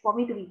it takes for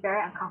me to be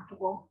very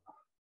uncomfortable.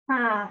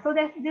 So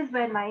this is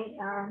when my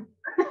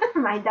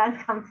my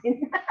dance comes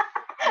in.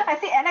 I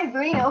see Alex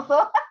doing it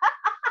also.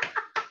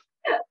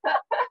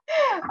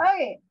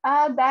 Okay,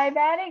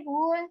 diabetic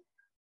wound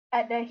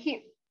at the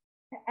hip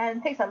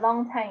and takes a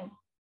long time.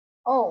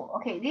 Oh,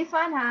 okay, this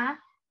one,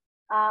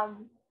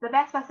 the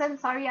best person,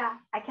 sorry,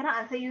 I cannot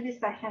answer you this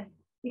question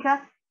because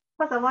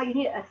first of all, you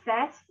need to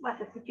assess what's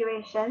the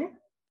situation,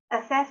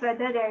 assess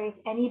whether there is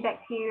any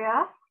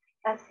bacteria,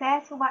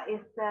 assess what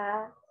is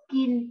the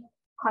skin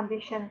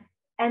condition,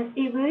 and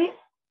it really,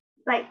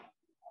 like,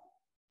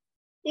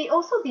 it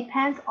also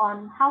depends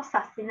on how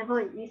sustainable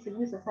it is to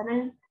use a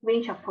certain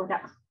range of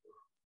products.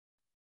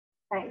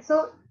 Right,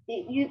 so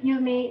you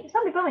may,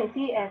 some people may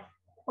see it as,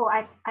 oh,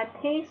 I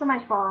pay so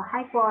much for a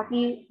high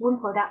quality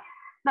wound product.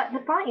 But the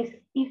point is,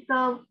 if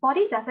the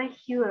body doesn't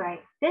heal,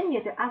 right, then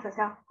you have to ask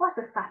yourself, what's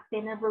the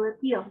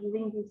sustainability of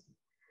using this?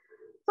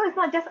 So it's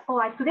not just,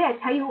 oh, today I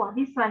tell you, well,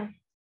 this one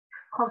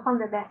confirm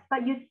the best,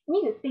 but you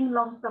need to think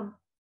long term.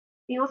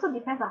 It also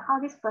depends on how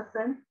this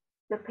person,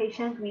 the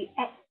patient,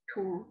 react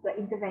to the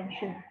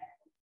intervention.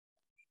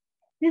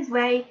 This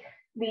way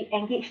we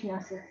engage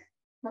nurses.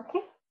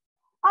 Okay.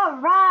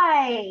 All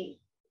right.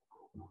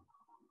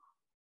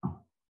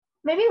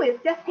 Maybe we'll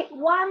just take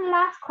one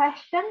last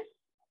question.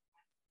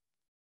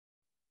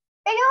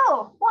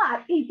 Ayo, wow,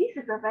 this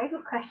is a very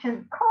good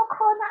question.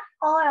 Coconut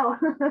oil.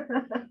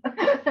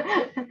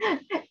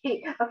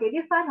 Okay,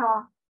 this one,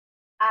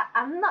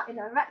 I'm not in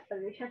the right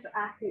position to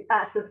ask you,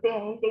 to say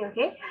anything,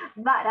 okay?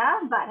 But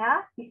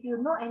if you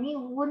know any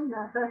wound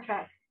nurses,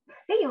 right,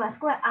 then you must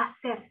go and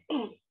ask them,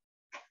 hey,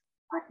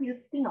 what do you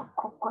think of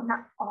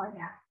coconut oil?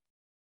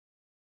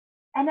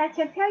 And I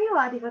can tell you,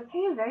 they will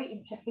tell you very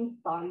interesting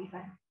stories.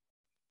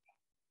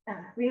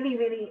 Really,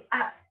 really,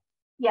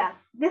 yeah,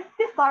 this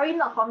story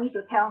not for me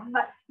to tell,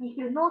 but if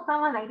you know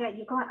someone like that,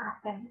 you go and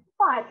ask them.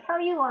 Oh, I tell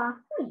you,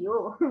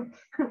 you.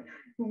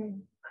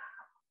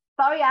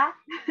 Sorry,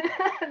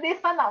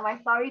 this one not my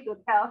story to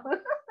tell.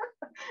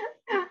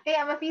 Hey,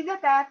 I'm a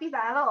physiotherapist,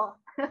 hello.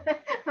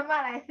 Don't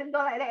like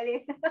that.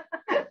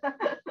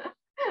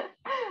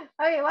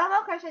 Okay, one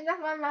more question,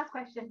 just one last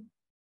question.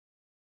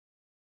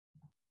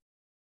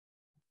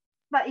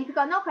 But if you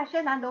got no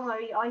question, then don't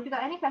worry. Or if you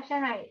got any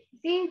question, right,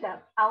 see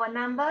our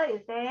number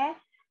is there,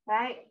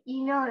 right?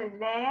 Email is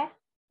there.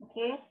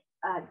 Okay.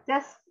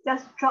 Just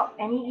drop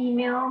any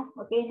email.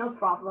 Okay, no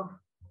problem.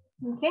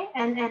 Okay.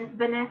 And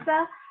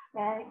Vanessa,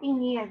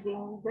 Yingyi has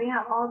been doing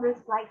up all these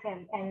slides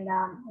and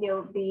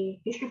they'll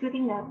be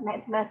distributing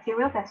the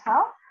materials as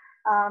well.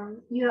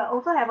 You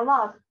also have a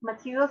lot of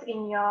materials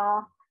in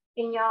your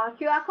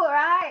QR code,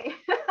 right?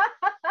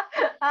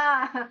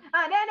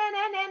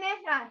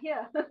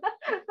 Here.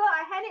 So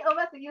I hand it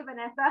over to you,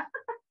 Vanessa.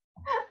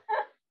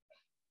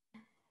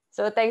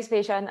 So thanks,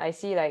 Pei Shan. I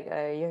see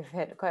you've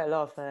had quite a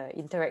lot of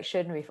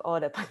interaction with all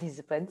the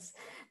participants.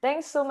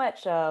 Thanks so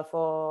much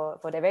for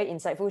the very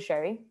insightful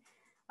sharing.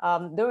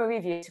 Don't worry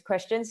if you have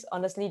questions.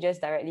 Honestly,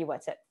 just directly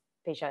WhatsApp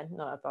Pei Shan,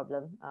 not a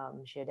problem.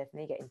 She'll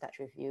definitely get in touch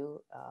with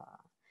you.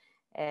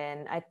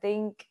 And I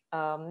think,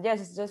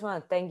 just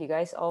want to thank you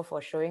guys all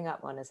for showing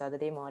up on a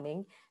Saturday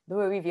morning. Don't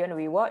worry if you want to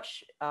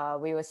rewatch.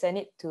 We will send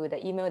it to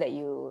the email that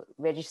you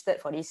registered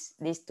for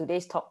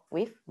today's talk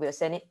with. We'll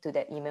send it to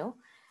that email.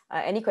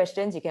 Any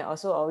questions, you can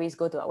also always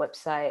go to our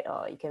website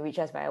or you can reach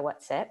us via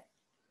WhatsApp.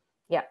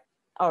 Yeah.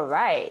 All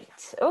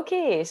right.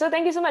 Okay. So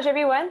thank you so much,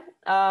 everyone.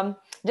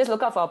 Just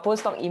look out for our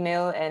post-talk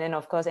email. And then,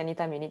 of course,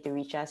 anytime you need to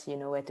reach us, you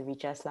know where to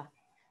reach us.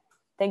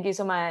 Thank you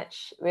so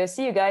much. We'll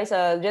see you guys.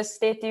 Just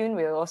stay tuned.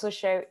 We'll also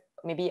share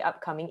maybe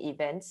upcoming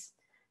events.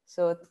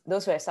 So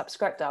those who have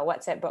subscribed to our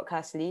WhatsApp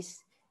broadcast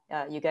list,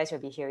 you guys will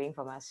be hearing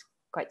from us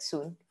quite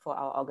soon for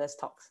our August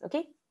talks.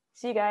 Okay?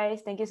 See you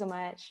guys. Thank you so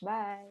much.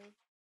 Bye.